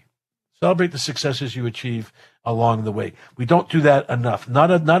therapy. Celebrate the successes you achieve along the way. We don't do that enough. Not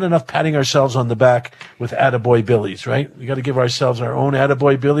enough patting ourselves on the back with attaboy billies, right? We got to give ourselves our own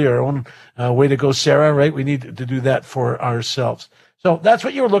attaboy billy, our own way to go, Sarah, right? We need to do that for ourselves. So that's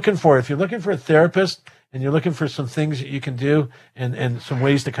what you're looking for. If you're looking for a therapist and you're looking for some things that you can do and some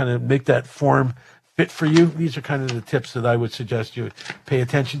ways to kind of make that form fit for you, these are kind of the tips that I would suggest you pay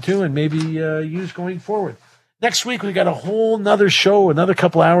attention to and maybe use going forward. Next week, we got a whole nother show, another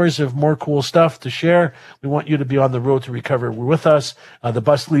couple hours of more cool stuff to share. We want you to be on the road to recovery with us. The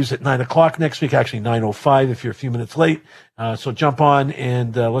bus leaves at 9 o'clock next week, actually 9:05 if you're a few minutes late. So jump on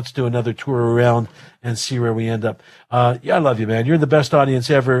and let's do another tour around and see where we end up. Yeah, I love you, man. You're the best audience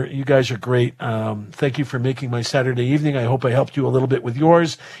ever. You guys are great. Thank you for making my Saturday evening. I hope I helped you a little bit with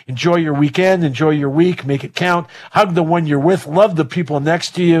yours. Enjoy your weekend. Enjoy your week. Make it count. Hug the one you're with. Love the people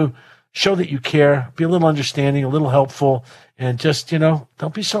next to you. Show that you care, be a little understanding, a little helpful, and just,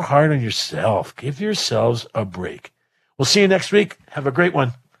 don't be so hard on yourself. Give yourselves a break. We'll see you next week. Have a great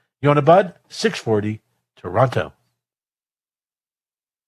one. Yonah Budd, 640, Toronto.